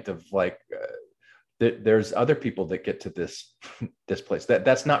point of like, there's other people that get to this place.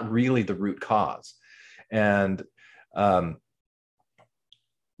 That's not really the root cause. And I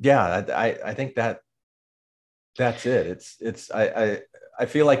think that's it. I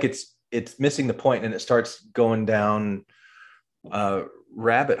feel like it's missing the point, and it starts going down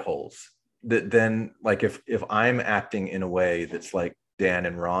rabbit holes that then, like, if I'm acting in a way that's like Dan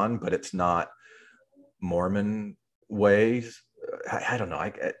and Ron, but it's not Mormon ways, I don't know.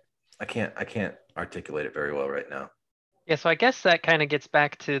 I can't articulate it very well right now. Yeah, so I guess that kind of gets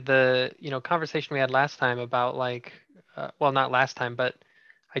back to the conversation we had last time about like, well, not last time, but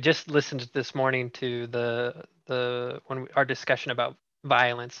I just listened this morning to our discussion about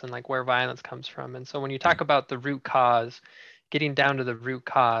violence and like where violence comes from. And so when you talk about the root cause, getting down to the root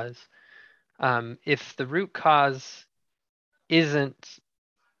cause, if the root cause isn't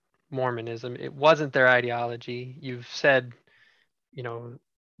Mormonism, it wasn't their ideology. You've said,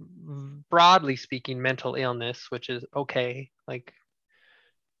 broadly speaking, mental illness, which is okay, like,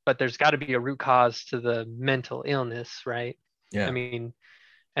 but there's got to be a root cause to the mental illness, right? Yeah. I mean,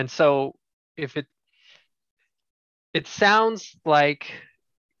 and so if it sounds like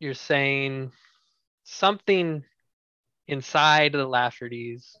you're saying something inside the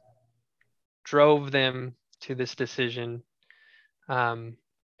Laffertys drove them to this decision, and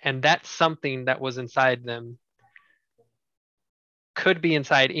that's something that was inside them could be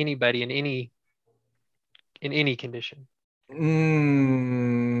inside anybody in any condition.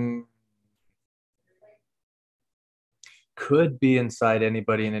 Could be inside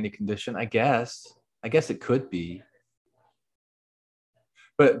anybody in any condition, I guess it could be,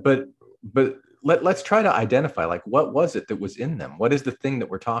 but let's try to identify, like, what was it that was in them? What is the thing that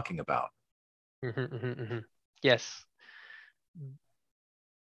we're talking about? Yes.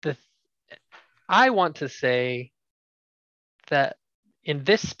 I want to say that in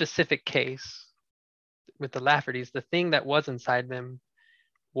this specific case with the Laffertys, the thing that was inside them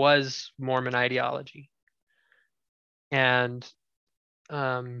was Mormon ideology. And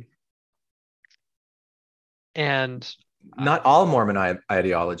not all Mormon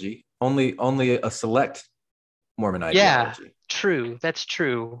ideology, only a select Mormon ideology. Yeah, true. That's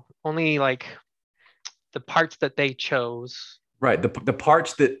true. Only like the parts that they chose. Right. The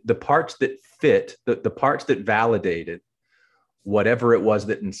parts that fit, the parts that validated whatever it was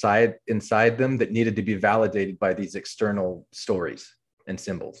that inside them that needed to be validated by these external stories and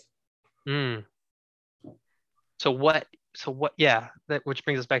symbols. So what, yeah, which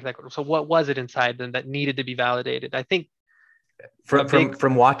brings us back to that. So what was it inside them that needed to be validated? I think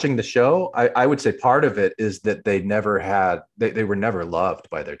from watching the show, I would say part of it is that they were never loved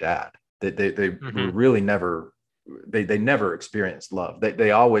by their dad. They were really never, they never experienced love.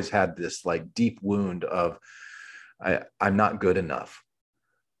 They always had this like deep wound of, I'm not good enough.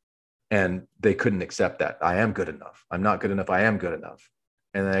 And they couldn't accept that. I am good enough. I'm not good enough. I am good enough.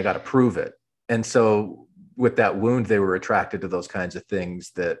 And then I got to prove it. And so with that wound, they were attracted to those kinds of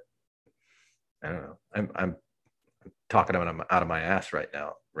things that, I don't know. I'm talking out of my ass right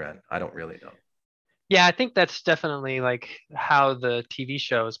now, Ren. I don't really know. Yeah, I think that's definitely like how the TV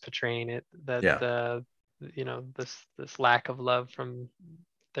show is portraying it. That this lack of love from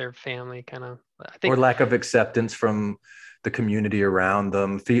their family, kind of, I think, or lack of acceptance from the community around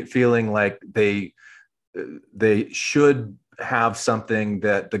them, feeling like they should have something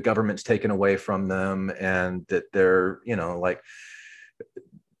that the government's taken away from them, and that they're, like,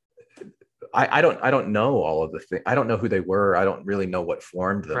 I don't know all of the things. I don't know who they were. I don't really know what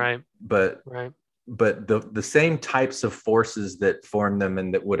formed them. Right. But the same types of forces that formed them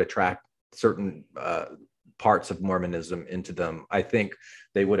and that would attract certain parts of Mormonism into them, I think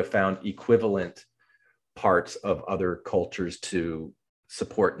they would have found equivalent parts of other cultures to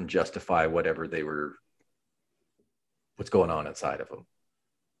support and justify whatever what's going on inside of them.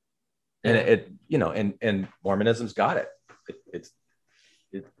 And and Mormonism's got it.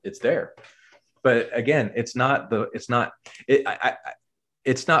 It's there. But again, it's not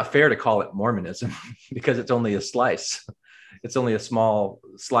fair to call it Mormonism because it's only a slice. It's only a small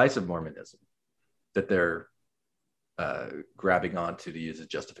slice of Mormonism that they're grabbing onto to use as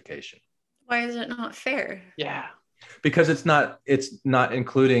justification. Why is it not fair? Yeah. Because it's not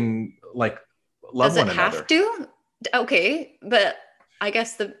including like love one another. Does it have to? Okay, but I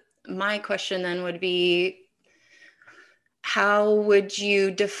guess my question then would be, how would you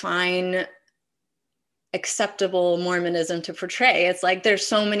define acceptable Mormonism to portray? It's like there's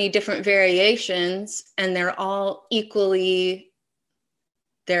so many different variations and they're all equally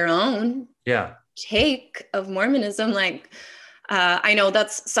their own take of Mormonism. Like I know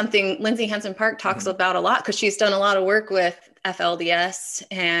that's something Lindsay Hansen Park talks about a lot because she's done a lot of work with FLDS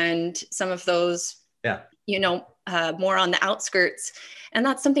and some of those more on the outskirts. And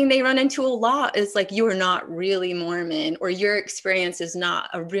that's something they run into a lot is like, you are not really Mormon, or your experience is not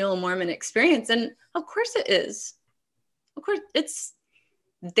a real Mormon experience. And of course it is. Of course it's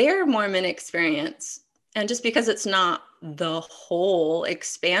their Mormon experience. And just because it's not the whole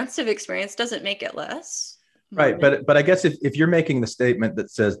expansive experience doesn't make it less Mormon. Right. But I guess if you're making the statement that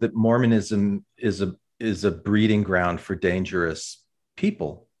says that Mormonism is a breeding ground for dangerous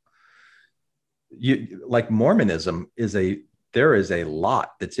people, Mormonism there is a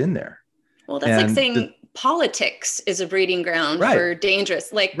lot that's in there. Well, that's like saying politics is a breeding ground for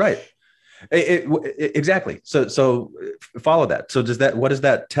dangerous, exactly. So follow that. So what does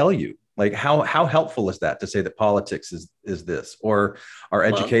that tell you? Like how helpful is that to say that politics is this, or our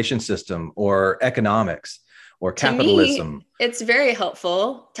education system, or economics, or capitalism? To me, it's very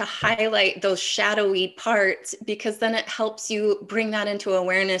helpful to highlight those shadowy parts, because then it helps you bring that into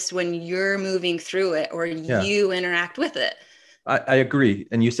awareness when you're moving through it or you interact with it. I agree.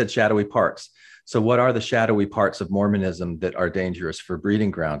 And you said shadowy parts. So what are the shadowy parts of Mormonism that are dangerous for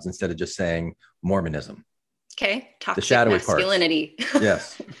breeding grounds, instead of just saying Mormonism? Okay. Toxic the shadowy masculinity. Parts.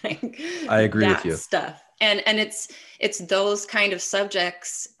 Yes. I agree with you. Stuff. And it's those kind of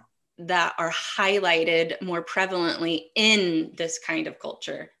subjects that are highlighted more prevalently in this kind of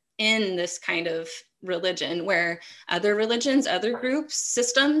culture, in this kind of religion, where other religions, other groups,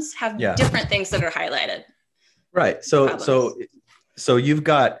 systems have different things that are highlighted. Right. So you've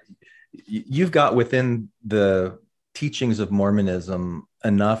got within the teachings of Mormonism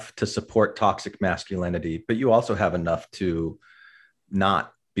enough to support toxic masculinity, but you also have enough to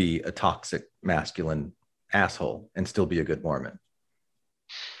not be a toxic masculine asshole and still be a good Mormon.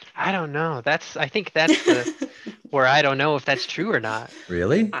 I don't know. I think that's where I don't know if that's true or not.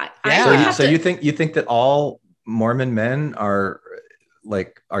 Really? Yeah. So you think that all Mormon men are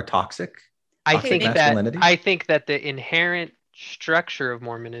toxic? I think that the inherent structure of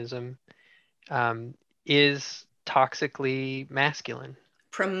Mormonism is toxically masculine.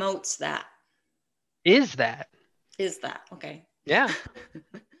 Promotes that. Is that? Okay. Yeah.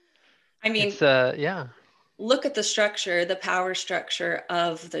 I mean, it's, look at the structure, the power structure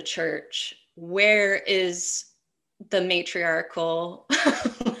of the church. Where is the matriarchal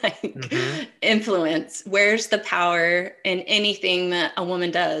influence? Where's the power in anything that a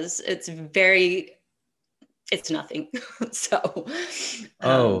woman does? It's nothing. So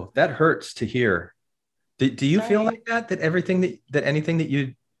that hurts to hear. Do you feel like that anything that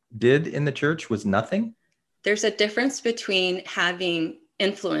you did in the church was nothing? There's a difference between having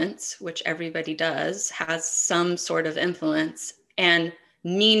influence, which everybody has some sort of influence, and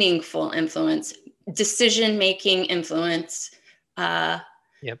meaningful influence, decision-making influence.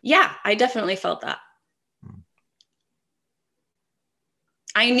 Yeah, I definitely felt that.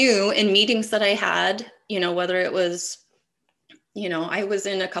 I knew in meetings that I had, whether it was, I was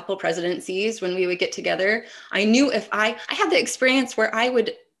in a couple presidencies when we would get together. I knew if I had the experience where I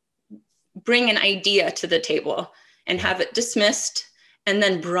would bring an idea to the table and have it dismissed and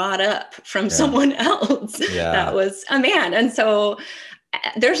then brought up from someone else that was a man. And so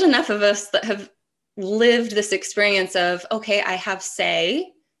there's enough of us that have lived this experience of, okay, I have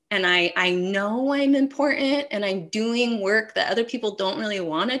say, and I know I'm important and I'm doing work that other people don't really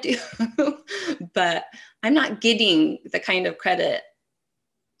want to do, but I'm not getting the kind of credit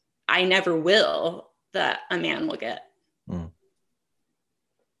I never will that a man will get.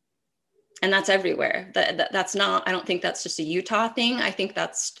 And that's everywhere. That's not, I don't think that's just a Utah thing. I think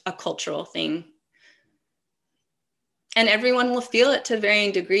that's a cultural thing. And everyone will feel it to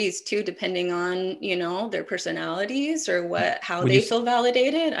varying degrees too, depending on, their personalities or how they feel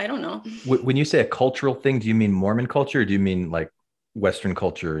validated. I don't know. When you say a cultural thing, do you mean Mormon culture, or do you mean like Western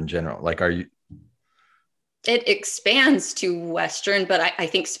culture in general? Like, It expands to Western, but I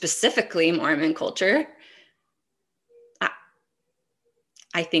think specifically Mormon culture.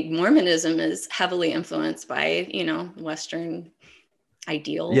 I think Mormonism is heavily influenced by, Western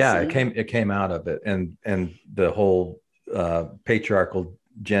ideals. Yeah, it came out of it, and the whole patriarchal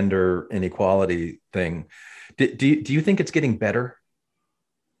gender inequality thing. Do you think it's getting better?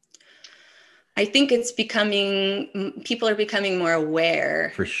 I think people are becoming more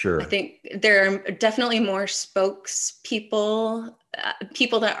aware. For sure. I think there are definitely more spokespeople,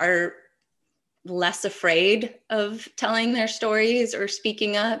 people that are less afraid of telling their stories or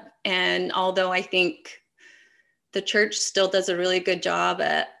speaking up. And although I think the church still does a really good job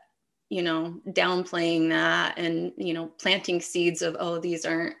at, downplaying that and, planting seeds of,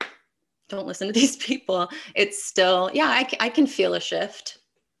 don't listen to these people. It's still, I can feel a shift,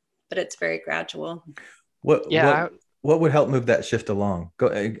 but it's very gradual. What would help move that shift along? Go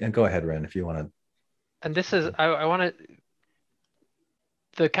ahead, Ren, if you want to. And this is, I want to,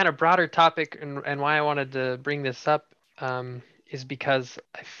 the kind of broader topic and why I wanted to bring this up is because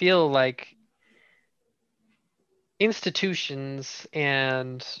I feel like institutions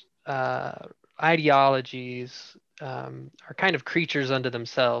and ideologies are kind of creatures unto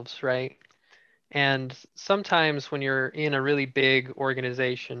themselves, right? And sometimes when you're in a really big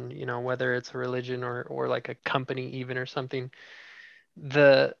organization, whether it's a religion or like a company even or something,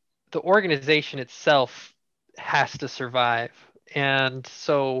 the organization itself has to survive. And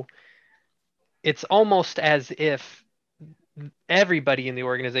so it's almost as if everybody in the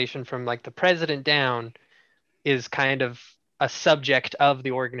organization, from like the president down, is kind of a subject of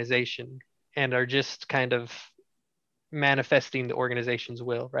the organization and are just kind of manifesting the organization's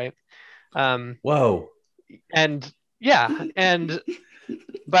will, right? Whoa. And yeah,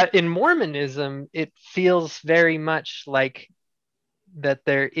 but in Mormonism, it feels very much like that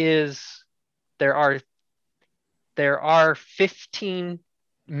there are 15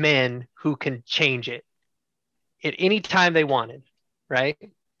 men who can change it at any time they wanted, right?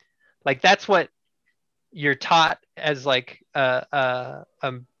 Like that's what you're taught as like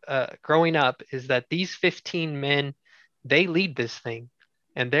growing up, is that these 15 men, they lead this thing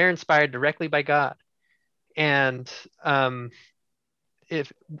and they're inspired directly by God. And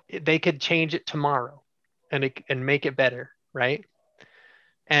if they could change it tomorrow and make it better, right?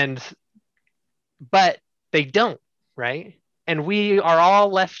 But they don't, right? And we are all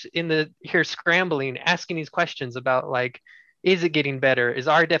left here scrambling, asking these questions about like, is it getting better? Is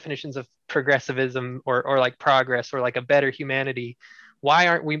our definitions of progressivism or like progress or like a better humanity, why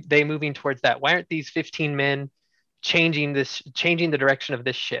aren't they moving towards that? Why aren't these 15 men changing the direction of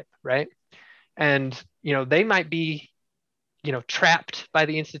this ship, right? And they might be trapped by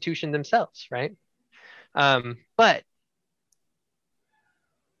the institution themselves, right? But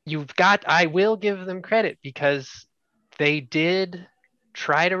I will give them credit because they did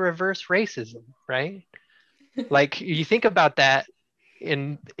try to reverse racism, right? Like you think about that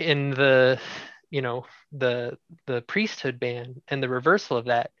in the the priesthood ban and the reversal of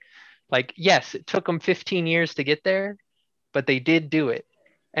that. Like, yes, it took them 15 years to get there, but they did do it.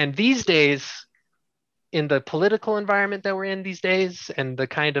 And these days, in the political environment that we're in these days and the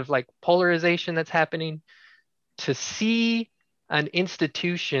kind of like polarization that's happening, to see an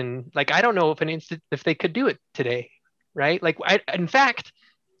institution, like I don't know if they could do it today, right? Like in fact,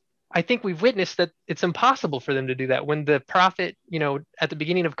 I think we've witnessed that it's impossible for them to do that. When the prophet, at the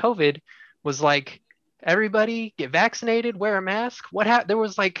beginning of COVID was like, everybody get vaccinated, wear a mask. What happened? There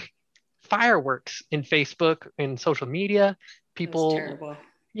was like fireworks in Facebook and social media. People, terrible.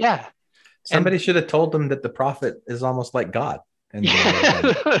 Yeah. Somebody should have told them that the prophet is almost like God. And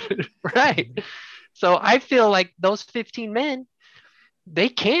right. So I feel like those 15 men, they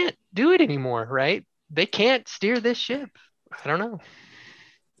can't do it anymore, right? They can't steer this ship. I don't know.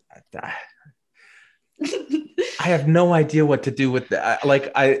 I have no idea what to do with that.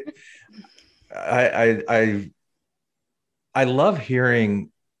 Like I love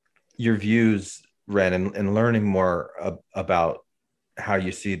hearing your views, Ren, and learning more about how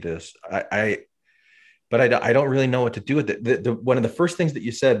you see this. But I don't really know what to do with it. One of the first things that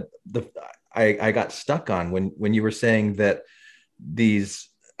you said, I got stuck on when you were saying that these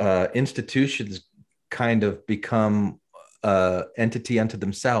institutions kind of become entity unto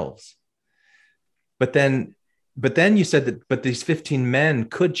themselves. But then but then you said that, but these 15 men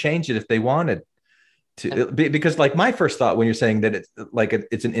could change it if they wanted to, because like my first thought when you're saying that it's like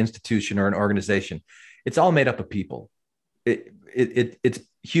it's an institution or an organization, it's all made up of people. It's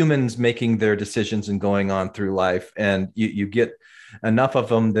humans making their decisions and going on through life. And you get enough of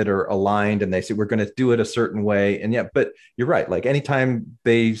them that are aligned and they say, we're going to do it a certain way. And yeah, but you're right. Like anytime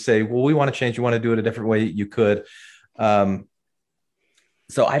they say, well, we want to change, you want to do it a different way, you could.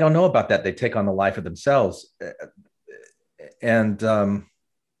 So I don't know about that. They take on the life of themselves. And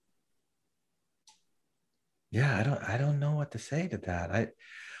yeah, I don't know what to say to that.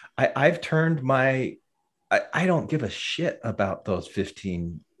 I've turned I don't give a shit about those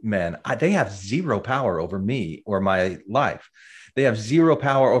 15 men. They have zero power over me or my life. They have zero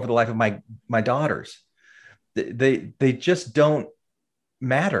power over the life of my daughters. They just don't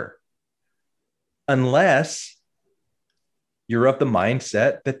matter unless you're of the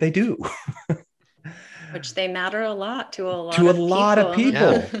mindset that they do. Which they matter a lot to a lot of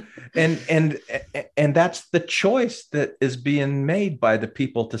people. Yeah. And that's the choice that is being made by the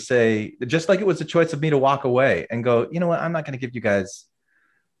people to say, just like it was a choice of me to walk away and go, you know what, I'm not going to give you guys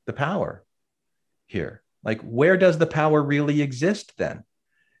the power here. Like, where does the power really exist then?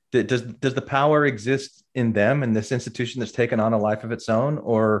 Does the power exist in them and this institution that's taken on a life of its own?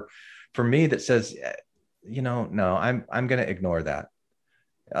 Or for me that says, you know, no, I'm going to ignore that.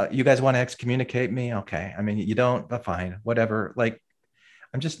 You guys want to excommunicate me? Okay. I mean, you don't, but fine, whatever. Like,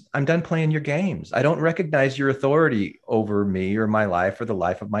 I'm done playing your games. I don't recognize your authority over me or my life or the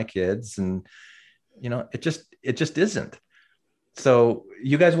life of my kids. And, you know, it just isn't. So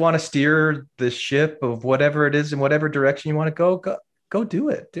you guys want to steer the ship of whatever it is in whatever direction you want to go do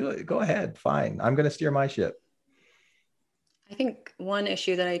it. Go ahead. Fine. I'm going to steer my ship. I think one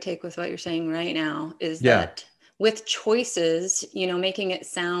issue that I take with what you're saying right now is that with choices, you know, making it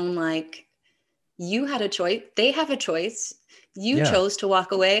sound like you had a choice, they have a choice, you chose to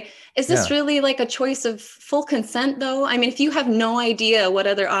walk away. Is this really like a choice of full consent though? I mean, if you have no idea what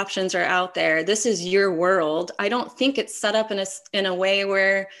other options are out there, this is your world. I don't think it's set up in a way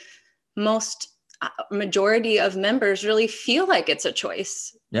where majority of members really feel like it's a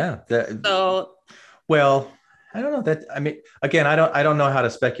choice. Yeah. Well, I don't know that. I mean, again, I don't know how to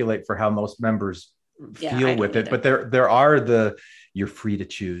speculate for how most members feel with it, but there are you're free to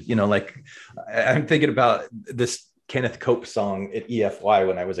choose, you know, like I'm thinking about this Kenneth Cope song at EFY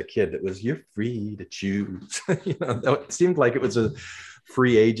when I was a kid that was, you're free to choose. You know, it seemed like it was a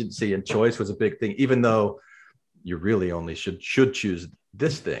free agency and choice was a big thing, even though you really only should choose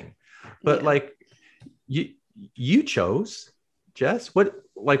this thing. But like you chose, Jess, what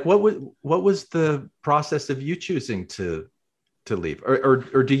was the process of you choosing to leave,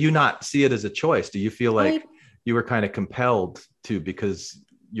 or do you not see it as a choice? Do you feel like you were kind of compelled to, because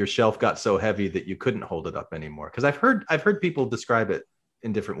your shelf got so heavy that you couldn't hold it up anymore? Because I've heard people describe it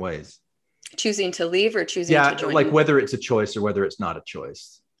in different ways. Choosing to leave or choosing to join? Like whether it's a choice or whether it's not a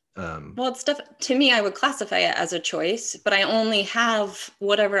choice. Well, it's to me, I would classify it as a choice, but I only have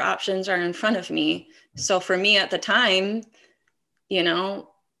whatever options are in front of me. So for me at the time, you know,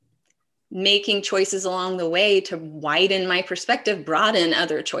 making choices along the way to widen my perspective, broaden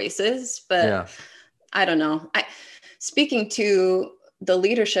other choices. But I don't know. Speaking to the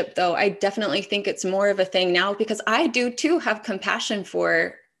leadership though, I definitely think it's more of a thing now, because I do too have compassion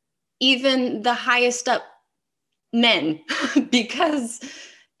for even the highest up men, because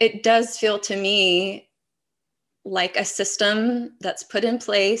it does feel to me like a system that's put in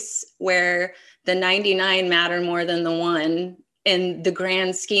place where the 99 matter more than the one in the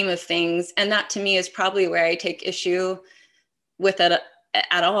grand scheme of things. And that to me is probably where I take issue with it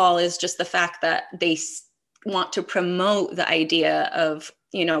at all, is just the fact that they want to promote the idea of,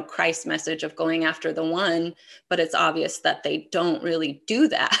 you know, Christ's message of going after the one, but it's obvious that they don't really do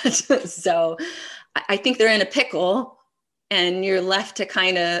that. So I think they're in a pickle, and you're left to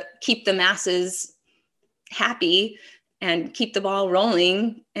kind of keep the masses happy and keep the ball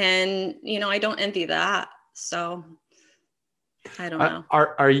rolling. And, you know, I don't envy that. So I don't know.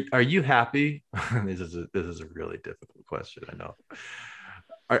 Are you happy? This is a really difficult question, I know.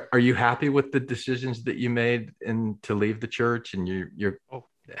 Are you happy with the decisions that you made to leave the church, and you're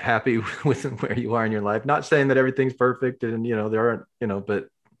happy with where you are in your life? Not saying that everything's perfect, and you know there aren't, you know, but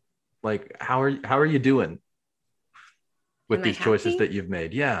like how are you doing with these choices that you've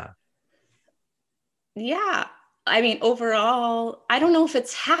made? Yeah. I mean, overall, I don't know if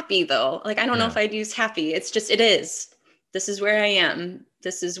it's happy though. Like, I don't know if I'd use happy. It's just, it is. This is where I am.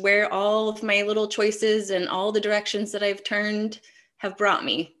 This is where all of my little choices and all the directions that I've turned have brought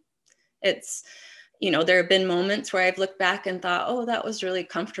me. It's, there have been moments where I've looked back and thought, oh, that was really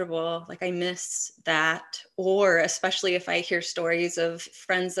comfortable. Like, I miss that. Or especially if I hear stories of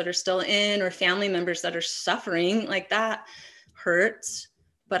friends that are still in, or family members that are suffering, like that hurts.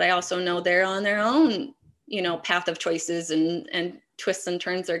 But I also know they're on their own, path of choices and twists and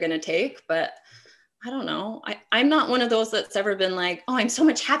turns they're going to take. But I don't know. I'm not one of those that's ever been like, oh, I'm so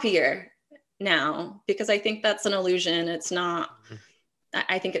much happier now, because I think that's an illusion. It's not.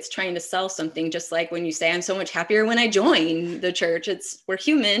 I think it's trying to sell something, just like when you say, I'm so much happier when I join the church. We're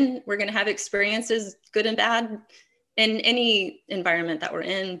human. We're going to have experiences, good and bad, in any environment that we're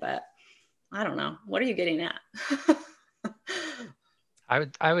in. But I don't know. What are you getting at?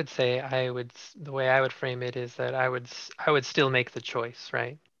 I would say the way I would frame it is that I would still make the choice,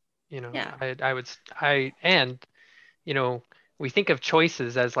 right? Yeah. We think of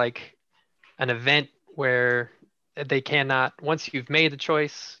choices as like an event where they cannot, once you've made the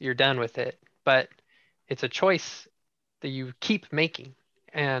choice, you're done with it. But it's a choice that you keep making.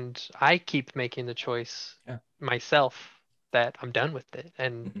 And I keep making the choice myself that I'm done with it.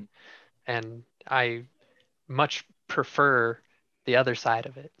 And I much prefer the other side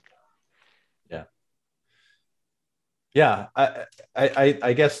of it. Yeah.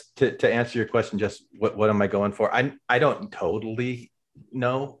 I guess to answer your question, just what am I going for? I don't totally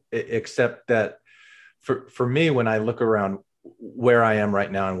know, except that for me, when I look around where I am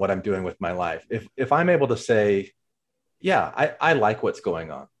right now and what I'm doing with my life, if I'm able to say, yeah, I like what's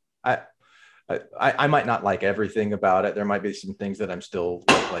going on. I might not like everything about it. There might be some things that I'm still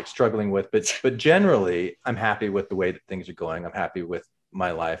like struggling with, but generally I'm happy with the way that things are going. I'm happy with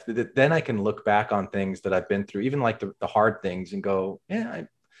my life. Then I can look back on things that I've been through, even like the hard things, and go, yeah,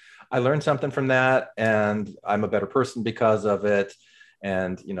 I learned something from that, and I'm a better person because of it.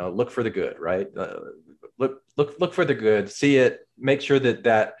 And, look for the good, right? Look for the good, see it, make sure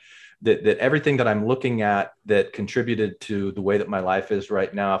that everything that I'm looking at that contributed to the way that my life is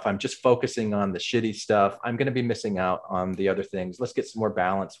right now, if I'm just focusing on the shitty stuff, I'm going to be missing out on the other things. Let's get some more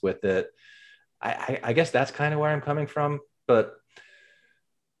balance with it. I guess that's kind of where I'm coming from, but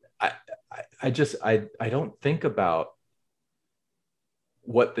I don't think about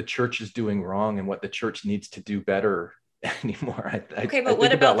what the church is doing wrong and what the church needs to do better anymore. Okay, but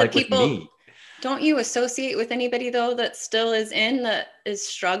what about the people? Don't you associate with anybody though that still that is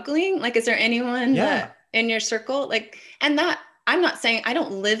struggling? Like, is there anyone that in your circle, like, and that I'm not saying I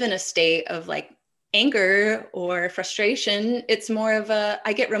don't live in a state of like anger or frustration. It's more of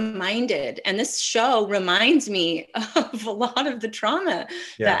I get reminded, and this show reminds me of a lot of the trauma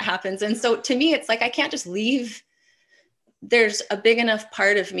that happens. And so to me, it's like, I can't just leave. There's a big enough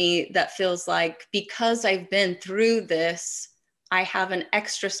part of me that feels like, because I've been through this, I have an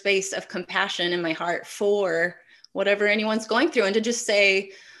extra space of compassion in my heart for whatever anyone's going through. And to just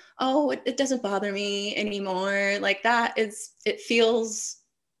say, oh, it doesn't bother me anymore. Like that it feels,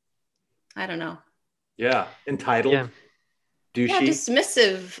 I don't know. Yeah. Entitled. Yeah.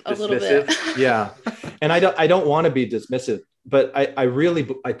 Dismissive a little bit. Yeah. And I don't want to be dismissive, but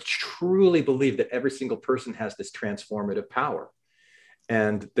I truly believe that every single person has this transformative power,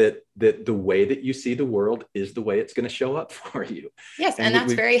 and that the way that you see the world is the way it's going to show up for you. Yes. And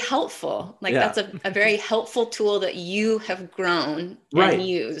that's very helpful. Like that's a very helpful tool that you have grown and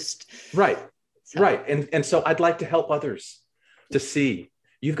used. Right. So. Right. And so I'd like to help others to see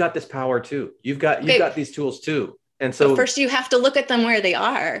you've got this power too. You've got these tools too. And so but first you have to look at them where they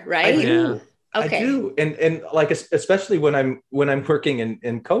are, right? I do. Okay. I do. And like, especially when I'm working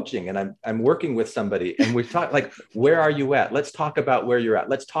in coaching and I'm working with somebody and we talk like, where are you at? Let's talk about where you're at.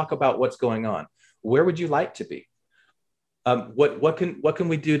 Let's talk about what's going on. Where would you like to be? What can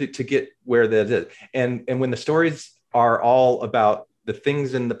we do to get where that is? And when the stories are all about the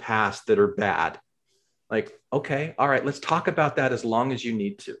things in the past that are bad, like, okay, all right, let's talk about that as long as you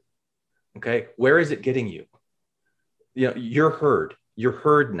need to. Okay. Where is it getting you? You're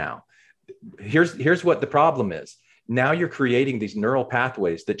heard now. Here's what the problem is. Now you're creating these neural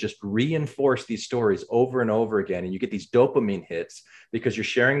pathways that just reinforce these stories over and over again. And you get these dopamine hits because you're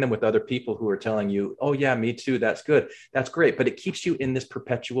sharing them with other people who are telling you, oh yeah, me too. That's good. That's great. But it keeps you in this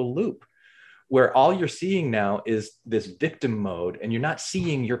perpetual loop where all you're seeing now is this victim mode, and you're not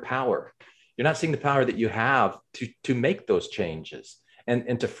seeing your power. You're not seeing the power that you have to make those changes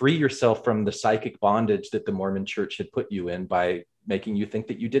and to free yourself from the psychic bondage that the Mormon church had put you in by making you think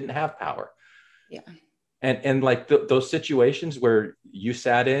that you didn't have power. Yeah. And like those situations where you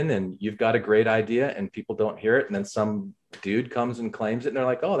sat in and you've got a great idea and people don't hear it. And then some dude comes and claims it and they're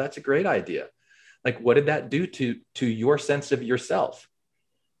like, oh, that's a great idea. Like, what did that do to your sense of yourself?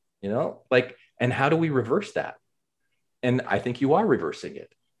 Like, and how do we reverse that? And I think you are reversing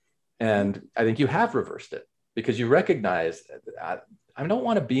it. And I think you have reversed it because you recognize I don't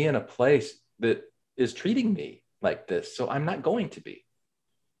want to be in a place that is treating me like this. So I'm not going to be.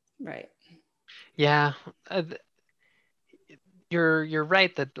 Right. Yeah. You're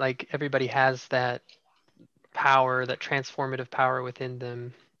right that like everybody has that power, that transformative power within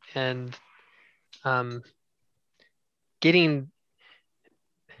them. And getting,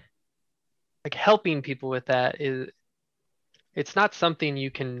 like, helping people with that it's not something you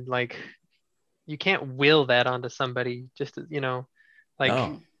can, like, you can't will that onto somebody, just, like,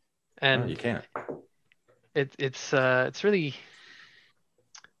 No. and No, you can't. It's really,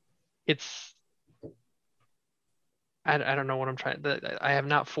 I don't know what I'm trying to, I have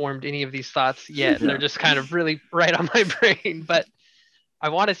not formed any of these thoughts yet. Yeah. They're just kind of really right on my brain, but I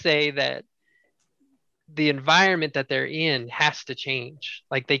want to say that the environment that they're in has to change.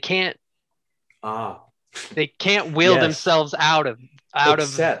 Like they can't will Yes. themselves out of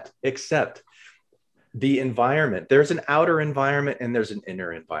except the environment. There's an outer environment and there's an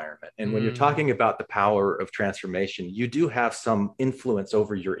inner environment. And when you're talking about the power of transformation, you do have some influence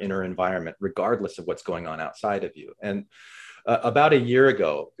over your inner environment, regardless of what's going on outside of you. And about a year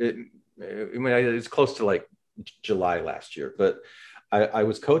ago, it's close to like July last year, but I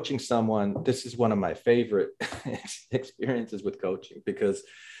was coaching someone. This is one of my favorite experiences with coaching because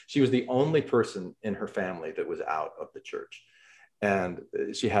she was the only person in her family that was out of the church. And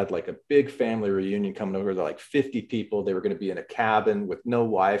she had like a big family reunion coming over. They're like 50 people. They were going to be in a cabin with no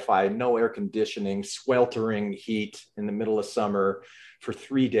Wi-Fi, no air conditioning, sweltering heat in the middle of summer for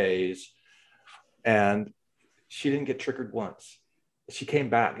 3 days. And she didn't get triggered once. She came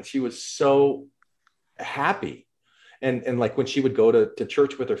back and she was so happy. And like when she would go to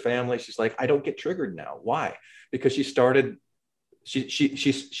church with her family, she's like, I don't get triggered now. Why? Because she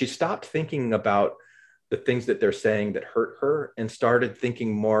stopped thinking about the things that they're saying that hurt her and started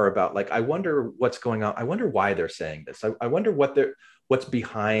thinking more about like, I wonder what's going on. I wonder why they're saying this. I wonder what's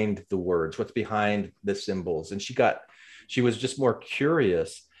behind the words, what's behind the symbols. And she was just more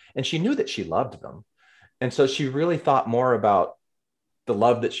curious and she knew that she loved them. And so she really thought more about the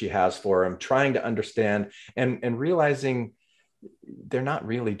love that she has for him, trying to understand and realizing they're not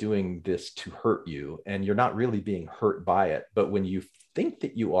really doing this to hurt you and you're not really being hurt by it. But when you think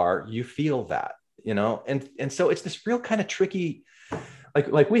that you are, you feel that. And so it's this real kind of tricky,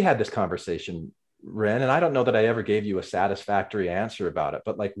 like we had this conversation, Ren, and I don't know that I ever gave you a satisfactory answer about it,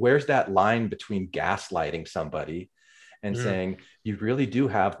 but like, where's that line between gaslighting somebody and saying, you really do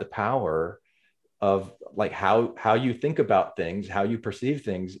have the power of like how you think about things, how you perceive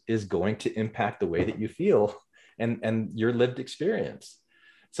things is going to impact the way that you feel and your lived experience.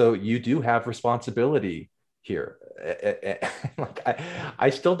 So you do have responsibility here. Like I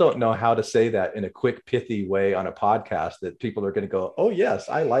still don't know how to say that in a quick, pithy way on a podcast that people are going to go, oh yes,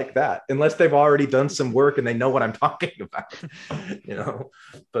 I like that, unless they've already done some work and they know what I'm talking about,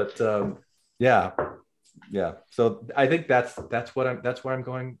 but yeah. So I think that's where I'm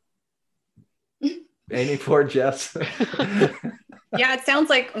going, aiming for, Jess. Yeah, it sounds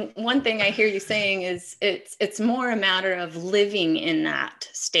like one thing I hear you saying is it's more a matter of living in that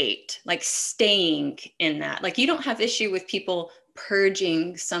state, like staying in that. Like you don't have issue with people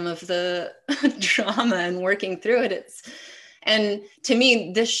purging some of the trauma and working through it. And to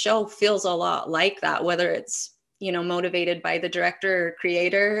me, this show feels a lot like that, whether it's, motivated by the director or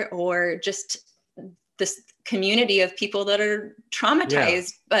creator or just this community of people that are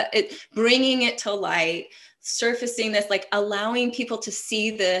traumatized, but bringing it to light, surfacing this, like allowing people to see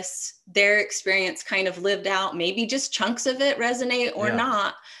their experience kind of lived out, maybe just chunks of it resonate or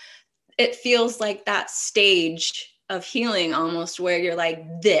not. It feels like that stage of healing almost where you're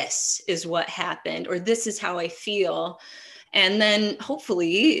like, this is what happened, or this is how I feel. And then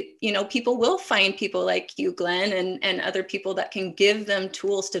hopefully, people will find people like you, Glenn, and other people that can give them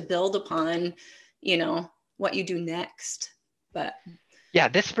tools to build upon, what you do next. But yeah,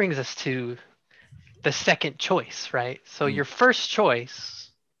 this brings us to the second choice, right? So your first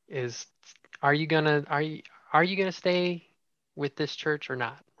choice is, are you gonna stay with this church or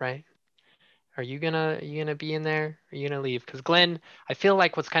not, right? Are you gonna be in there? Are you gonna leave? Because Glenn, I feel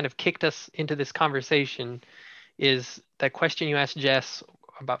like what's kind of kicked us into this conversation is that question you asked Jess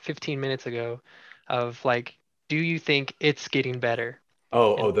about 15 minutes ago of like, do you think it's getting better?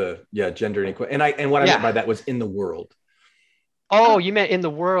 Gender inequality. And what I meant by that was in the world. Oh, you meant in the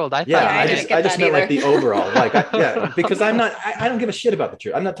world. I just meant like the overall, because I don't give a shit about the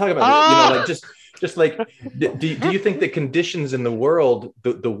church. I'm not talking about just like, do you think that conditions in the world,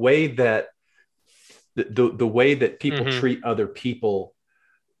 the way that people treat other people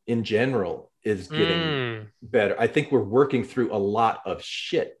in general is getting better. I think we're working through a lot of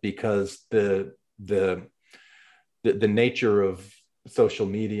shit because the nature of social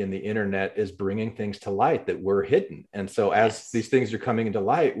media and the internet is bringing things to light that were hidden. And so as these things are coming into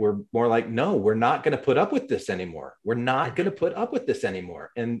light, we're more like, no, we're not going to put up with this anymore. We're not going to put up with this anymore.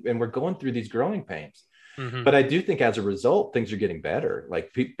 And we're going through these growing pains. But I do think as a result, things are getting better.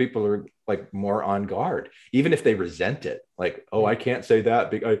 Like people are like more on guard, even if they resent it. Like, oh, I can't say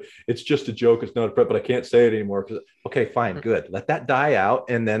that. It's just a joke. It's not a but I can't say it anymore. Okay, fine, good. Let that die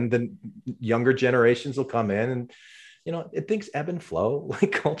out. And then the younger generations will come in and, things ebb and flow,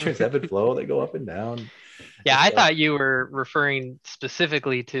 like cultures ebb and flow. They go up and down. Yeah, I thought you were referring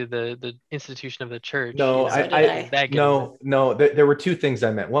specifically to the institution of the church. No, no. There were two things I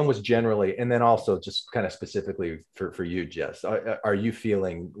meant. One was generally, and then also just kind of specifically for you, Jess. Are you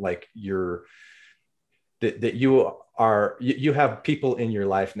feeling like you have people in your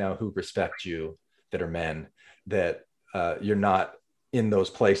life now who respect you, that are men, that you're not in those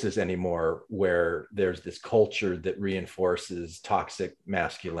places anymore where there's this culture that reinforces toxic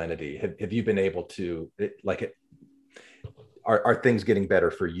masculinity? Have you been able to, are things getting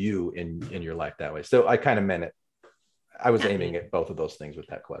better for you in your life that way? So I kind of meant it. I was aiming at both of those things with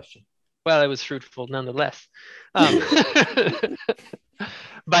that question. Well, it was fruitful nonetheless.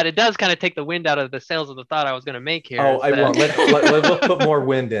 But it does kind of take the wind out of the sails of the thought I was going to make here. Oh, I won't. Let's put more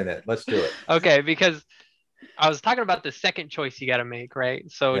wind in it. Let's do it. Okay, because I was talking about the second choice you got to make, right?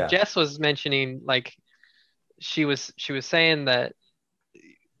 So Yeah. Jess was mentioning, like, she was saying that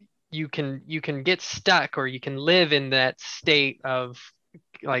you can get stuck, or you can live in that state of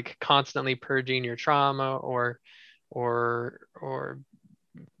like constantly purging your trauma, or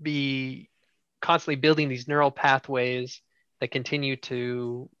be constantly building these neural pathways that continue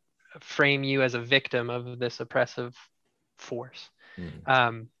to frame you as a victim of this oppressive force.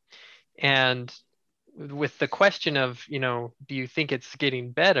 And with the question of, do you think it's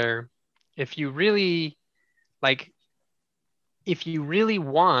getting better? If you really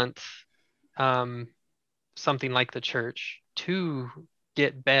want something like the church to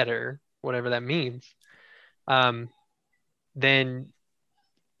get better, whatever that means, then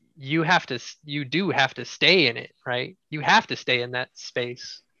you do have to stay in it, right? You have to stay in that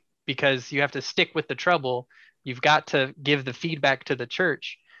space because you have to stick with the trouble. You've got to give the feedback to the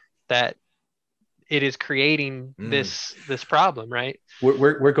church that it is creating this problem, right?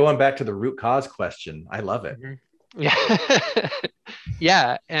 We're going back to the root cause question. I love it. Yeah.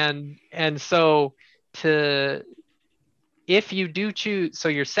 Yeah. And so if you do choose, so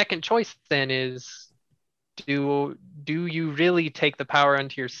your second choice then is, do you really take the power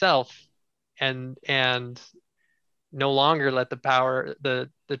unto yourself and no longer let the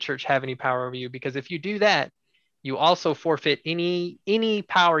church have any power over you? Because if you do that, you also forfeit any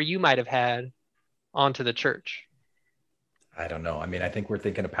power you might have had onto the church. I don't know. I mean, I think we're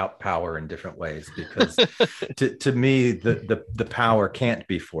thinking about power in different ways, because to me, the power can't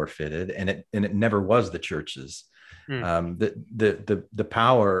be forfeited, and it never was the church's. The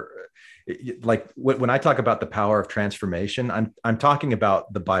power, like when I talk about the power of transformation, I'm talking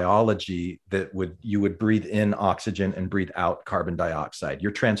about the biology that you would breathe in oxygen and breathe out carbon dioxide.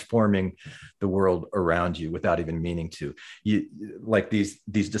 You're transforming the world around you without even meaning to. Like these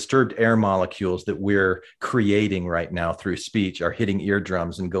disturbed air molecules that we're creating right now through speech are hitting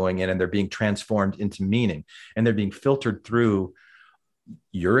eardrums and going in, and they're being transformed into meaning, and they're being filtered through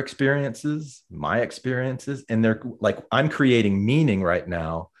your experiences, my experiences, and they're like, I'm creating meaning right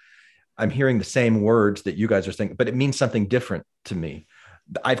now. I'm hearing the same words that you guys are saying, but it means something different to me.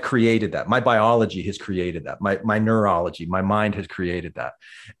 I've created that. My biology has created that. My neurology, my mind has created that.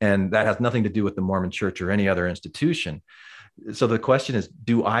 And that has nothing to do with the Mormon Church or any other institution. So the question is,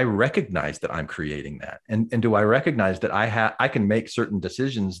 do I recognize that I'm creating that? And do I recognize that I can make certain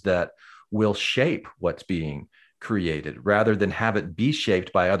decisions that will shape what's being created, rather than have it be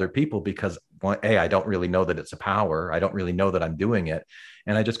shaped by other people? Because I don't really know that it's a power. I don't really know that I'm doing it.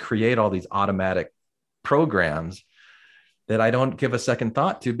 And I just create all these automatic programs that I don't give a second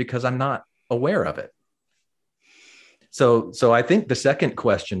thought to because I'm not aware of it. So I think the second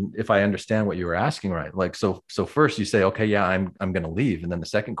question, if I understand what you were asking, right? Like, so first you say, okay, yeah, I'm going to leave. And then the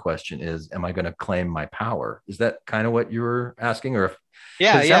second question is, am I going to claim my power? Is that kind of what you were asking? Or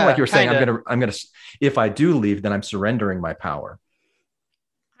it sounded like you were saying, I'm going to, if I do leave, then I'm surrendering my power.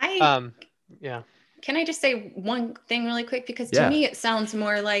 Yeah. Can I just say one thing really quick? Because to me, it sounds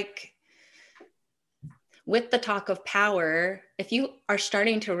more like, with the talk of power, if you are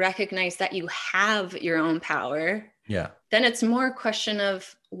starting to recognize that you have your own power, then it's more a question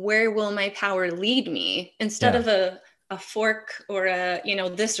of, where will my power lead me, instead of a a fork or a,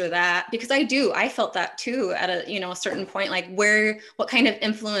 this or that, because I felt that too at a certain point, like what kind of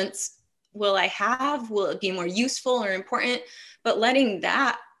influence will I have? Will it be more useful or important? But letting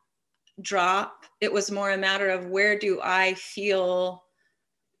that drop, it was more a matter of where do I feel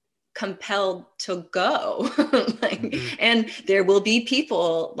compelled to go. And there will be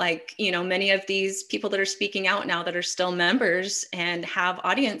people like, many of these people that are speaking out now that are still members and have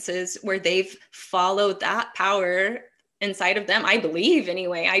audiences where they've followed that power inside of them. I believe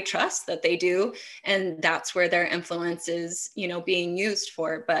anyway, I trust that they do. And that's where their influence is, being used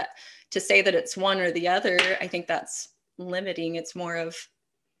for. But to say that it's one or the other, I think that's limiting. It's more of,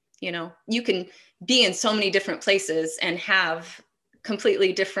 you can be in so many different places and have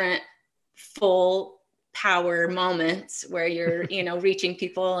completely different full power moments where you're reaching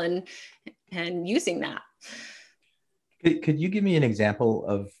people and using that. Could you give me an example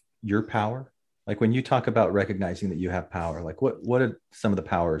of your power? Like when you talk about recognizing that you have power, like what are some of the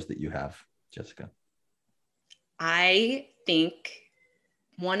powers that you have, Jessica? I think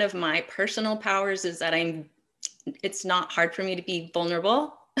one of my personal powers is that it's not hard for me to be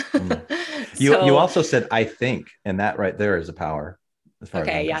vulnerable. You also said I think, and that right there is a power.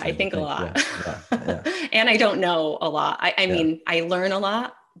 Okay, yeah, I think a lot. Yeah. And I don't know a lot. I mean, I learn a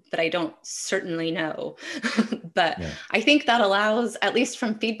lot, but I don't certainly know. But I think that allows, at least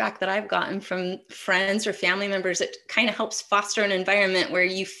from feedback that I've gotten from friends or family members, it kind of helps foster an environment where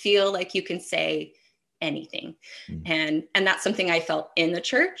you feel like you can say anything. And that's something I felt in the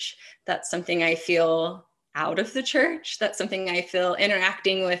church. That's something I feel out of the church. That's something I feel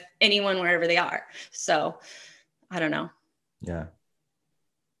interacting with anyone wherever they are. So I don't know. Yeah.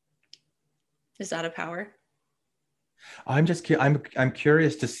 Is that a power? I'm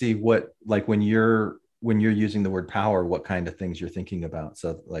curious to see what, like when you're using the word power, what kind of things you're thinking about.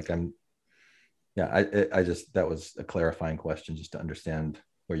 So like that was a clarifying question just to understand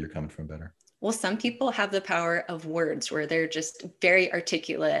where you're coming from better. Well, some people have the power of words where they're just very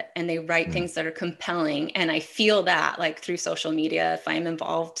articulate and they write things that are compelling. And I feel that like through social media, if I'm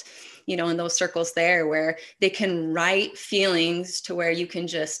involved, in those circles there where they can write feelings to where you can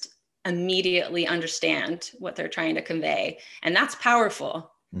just immediately understand what they're trying to convey. And that's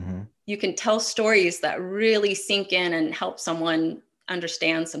powerful. You can tell stories that really sink in and help someone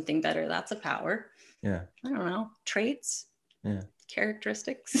understand something better. That's a power. Yeah. I don't know. Traits. Yeah.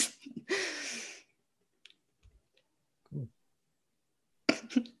 Characteristics.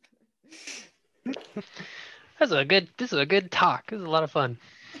 This is a good talk. This is a lot of fun.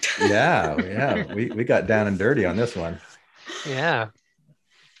 Yeah. We got down and dirty on this one. Yeah.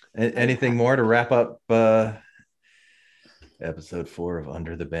 Anything more to wrap up episode 4 of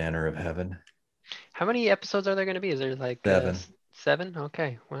Under the Banner of Heaven? How many episodes are there going to be? Is there like 7? 7?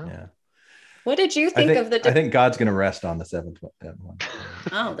 Okay. Well. Yeah. What did you think of the? I think God's going to rest on the 7th one.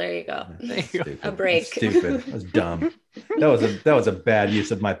 Oh, there you go. A break. Stupid. That was dumb. That was a bad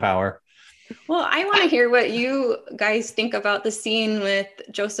use of my power. Well, I want to hear what you guys think about the scene with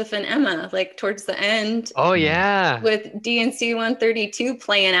Joseph and Emma, like towards the end. Oh yeah. With DNC 132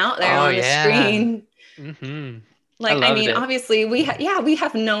 playing out there on the screen. Mm-hmm. Like, I mean, obviously we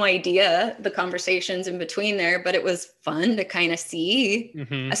have no idea the conversations in between there, but it was fun to kind of see,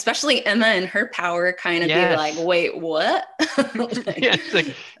 especially Emma and her power kind of be like, wait, what? It's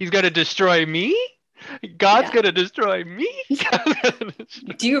like, he's going to destroy me? God's going to destroy me?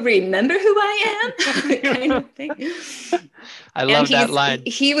 Do you remember who I am? Kind of thing. I love that line.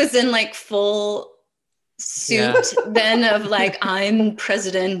 He was in like full suit then of like, I'm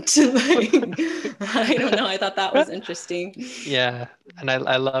president. Like, I don't know. I thought that was interesting. Yeah. And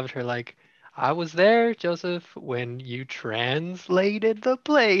I loved her like, I was there, Joseph, when you translated the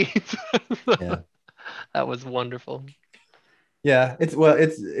plays. That was wonderful. Yeah,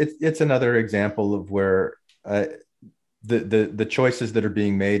 it's another example of where the choices that are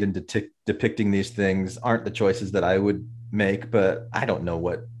being made in depicting these things aren't the choices that I would make, but I don't know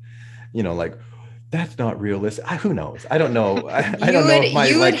what, like, that's not realistic. Who knows? I don't know. I don't know.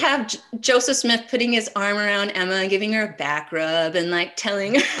 You would have Joseph Smith putting his arm around Emma and giving her a back rub and like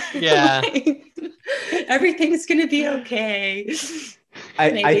telling her, like, everything's gonna be okay.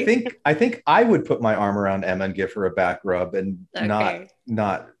 I think I would put my arm around Emma and give her a back rub and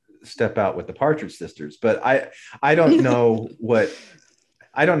not step out with the Partridge Sisters. But I don't know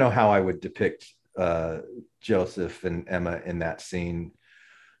I don't know how I would depict Joseph and Emma in that scene,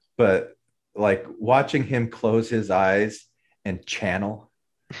 but like watching him close his eyes and channel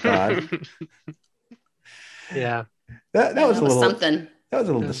God. Yeah. That was a little something. That was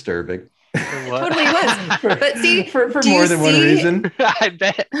a little disturbing. What? Totally was. But see, for do more you than one see reason. I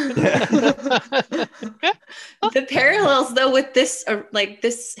bet. the parallels though with this like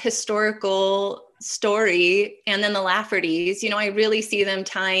this historical story and then the Laffertys? I really see them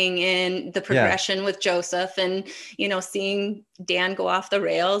tying in the progression with Joseph and seeing Dan go off the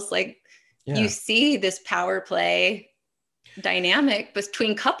rails. Like you see this power play dynamic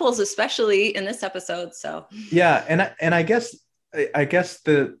between couples, especially in this episode. So and I guess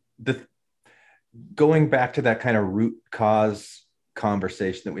the going back to that kind of root cause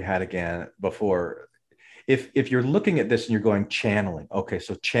conversation that we had again before, if you're looking at this and you're going channeling, okay,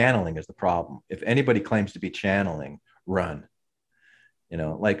 so channeling is the problem. If anybody claims to be channeling, run.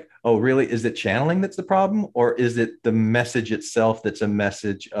 Like, oh, really? Is it channeling that's the problem? Or is it the message itself that's a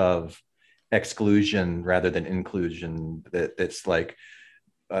message of exclusion rather than inclusion, that's like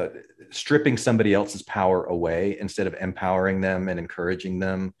stripping somebody else's power away instead of empowering them and encouraging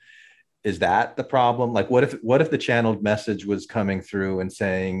them? Is that the problem? Like, what if the channeled message was coming through and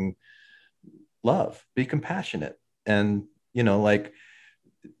saying, love, be compassionate, and like,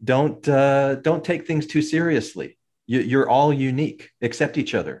 don't take things too seriously. You're all unique. Accept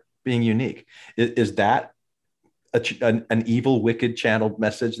each other being unique. Is that an evil, wicked channeled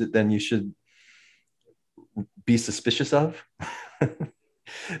message that then you should be suspicious of?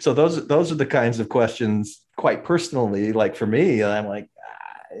 So those are the kinds of questions, quite personally, like for me, I'm like,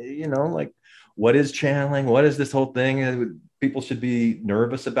 like, what is channeling? What is this whole thing? People should be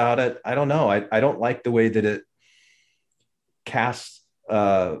nervous about it. I don't know. I don't like the way that it casts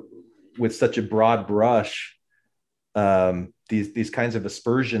with such a broad brush these kinds of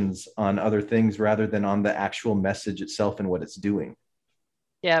aspersions on other things rather than on the actual message itself and what it's doing.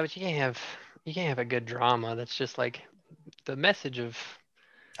 Yeah, but you can't have a good drama that's just like the message of.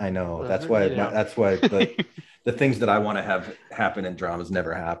 I know. That's why the things that I want to have happen in dramas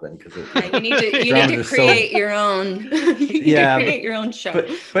never happen, because you need to create your own. Create your own show.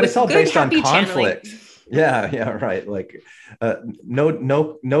 But it's all based on conflict. Channeling. Yeah, right. Like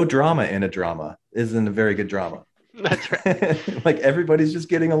no drama in a drama isn't a very good drama. That's right. Like everybody's just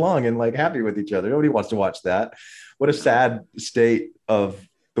getting along and like happy with each other. Nobody wants to watch that. What a sad state of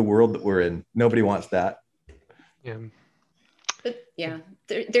the world that we're in. Nobody wants that. Yeah. But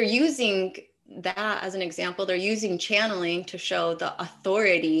they're using that as an example. They're using channeling to show the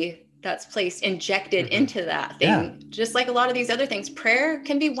authority that's injected into that thing. Yeah. Just like a lot of these other things, prayer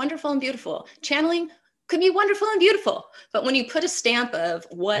can be wonderful and beautiful. Channeling could be wonderful and beautiful. But when you put a stamp of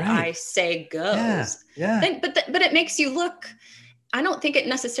what I say goes, then, but it makes you look, I don't think it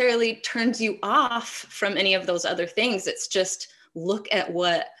necessarily turns you off from any of those other things. It's just look at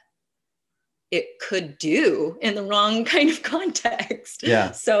what it could do in the wrong kind of context.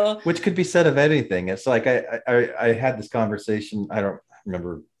 Yeah. So, which could be said of anything. It's like I had this conversation. I don't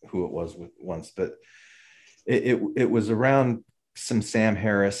remember who it was once, but it was around some Sam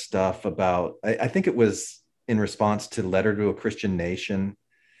Harris stuff about. I think it was in response to Letter to a Christian Nation,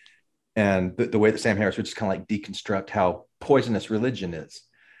 and the way that Sam Harris would just kind of like deconstruct how poisonous religion is.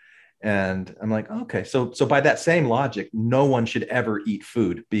 And I'm like, okay, so by that same logic, no one should ever eat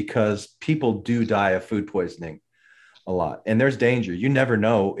food, because people do die of food poisoning a lot. And there's danger. You never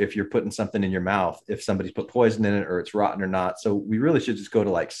know if you're putting something in your mouth, if somebody's put poison in it or it's rotten or not. So we really should just go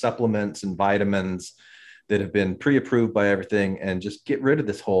to like supplements and vitamins that have been pre-approved by everything and just get rid of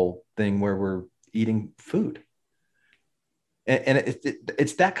this whole thing where we're eating food. And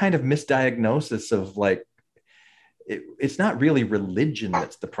it's that kind of misdiagnosis of like, it's not really religion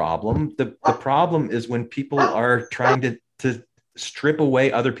that's the problem. The problem is when people are trying to strip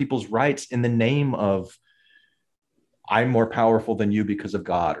away other people's rights in the name of, I'm more powerful than you because of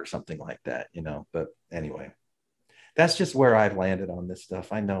God or something like that, But anyway, that's just where I've landed on this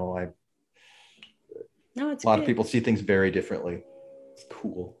stuff. I know a lot of people see things very differently. It's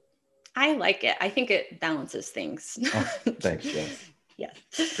cool. I like it. I think it balances things. Oh, thanks, Jess. Yes.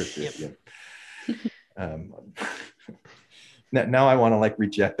 Appreciate you. Now I want to like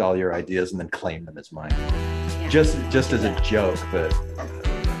reject all your ideas and then claim them as mine, just as a joke, but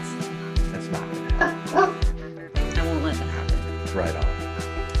that's not gonna happen. I won't let that happen. Right on.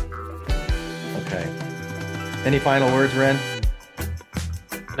 Okay. Any final words, Ren?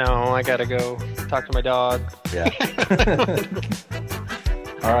 No, I gotta go talk to my dog. Yeah.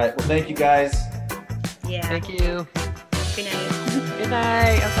 All right. Well, thank you guys. Yeah. Thank you. Good night. Good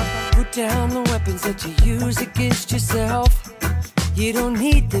night. Put down the weapons that you use against yourself. You don't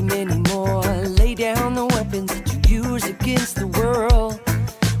need them anymore. Lay down the weapons that you use against the world.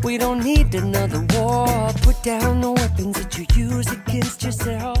 We don't need another war. Put down the weapons that you use against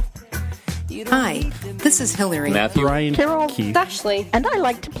yourself. Hi, this is Hillary. Matthew, Ryan, Carol, Keith, Ashley, and I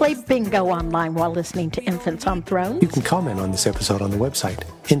like to play bingo online while listening to Infants on Thrones. You can comment on this episode on the website,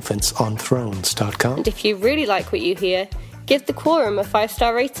 infantsonthrones.com. And if you really like what you hear, give the Quorum a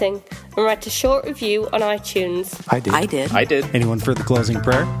 5-star rating and write a short review on iTunes. I did. Anyone for the closing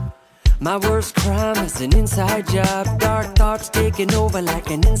prayer? My worst crime is an inside job. Dark thoughts taking over like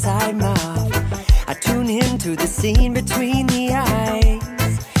an inside mob. I tune into the scene between the eyes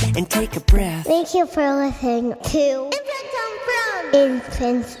and take a breath. Thank you for listening to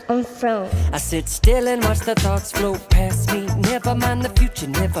Infants on Thrones. I sit still and watch the thoughts float past me. Never mind the future,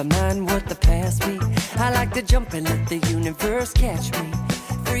 never mind what the past be. I like to jump and let the universe catch me.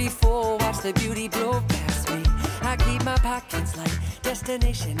 Free fall, watch the beauty blow past me. I keep my pockets light,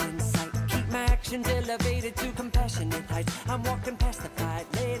 destination in sight. Keep my actions elevated to compassionate heights. I'm walking past the fight.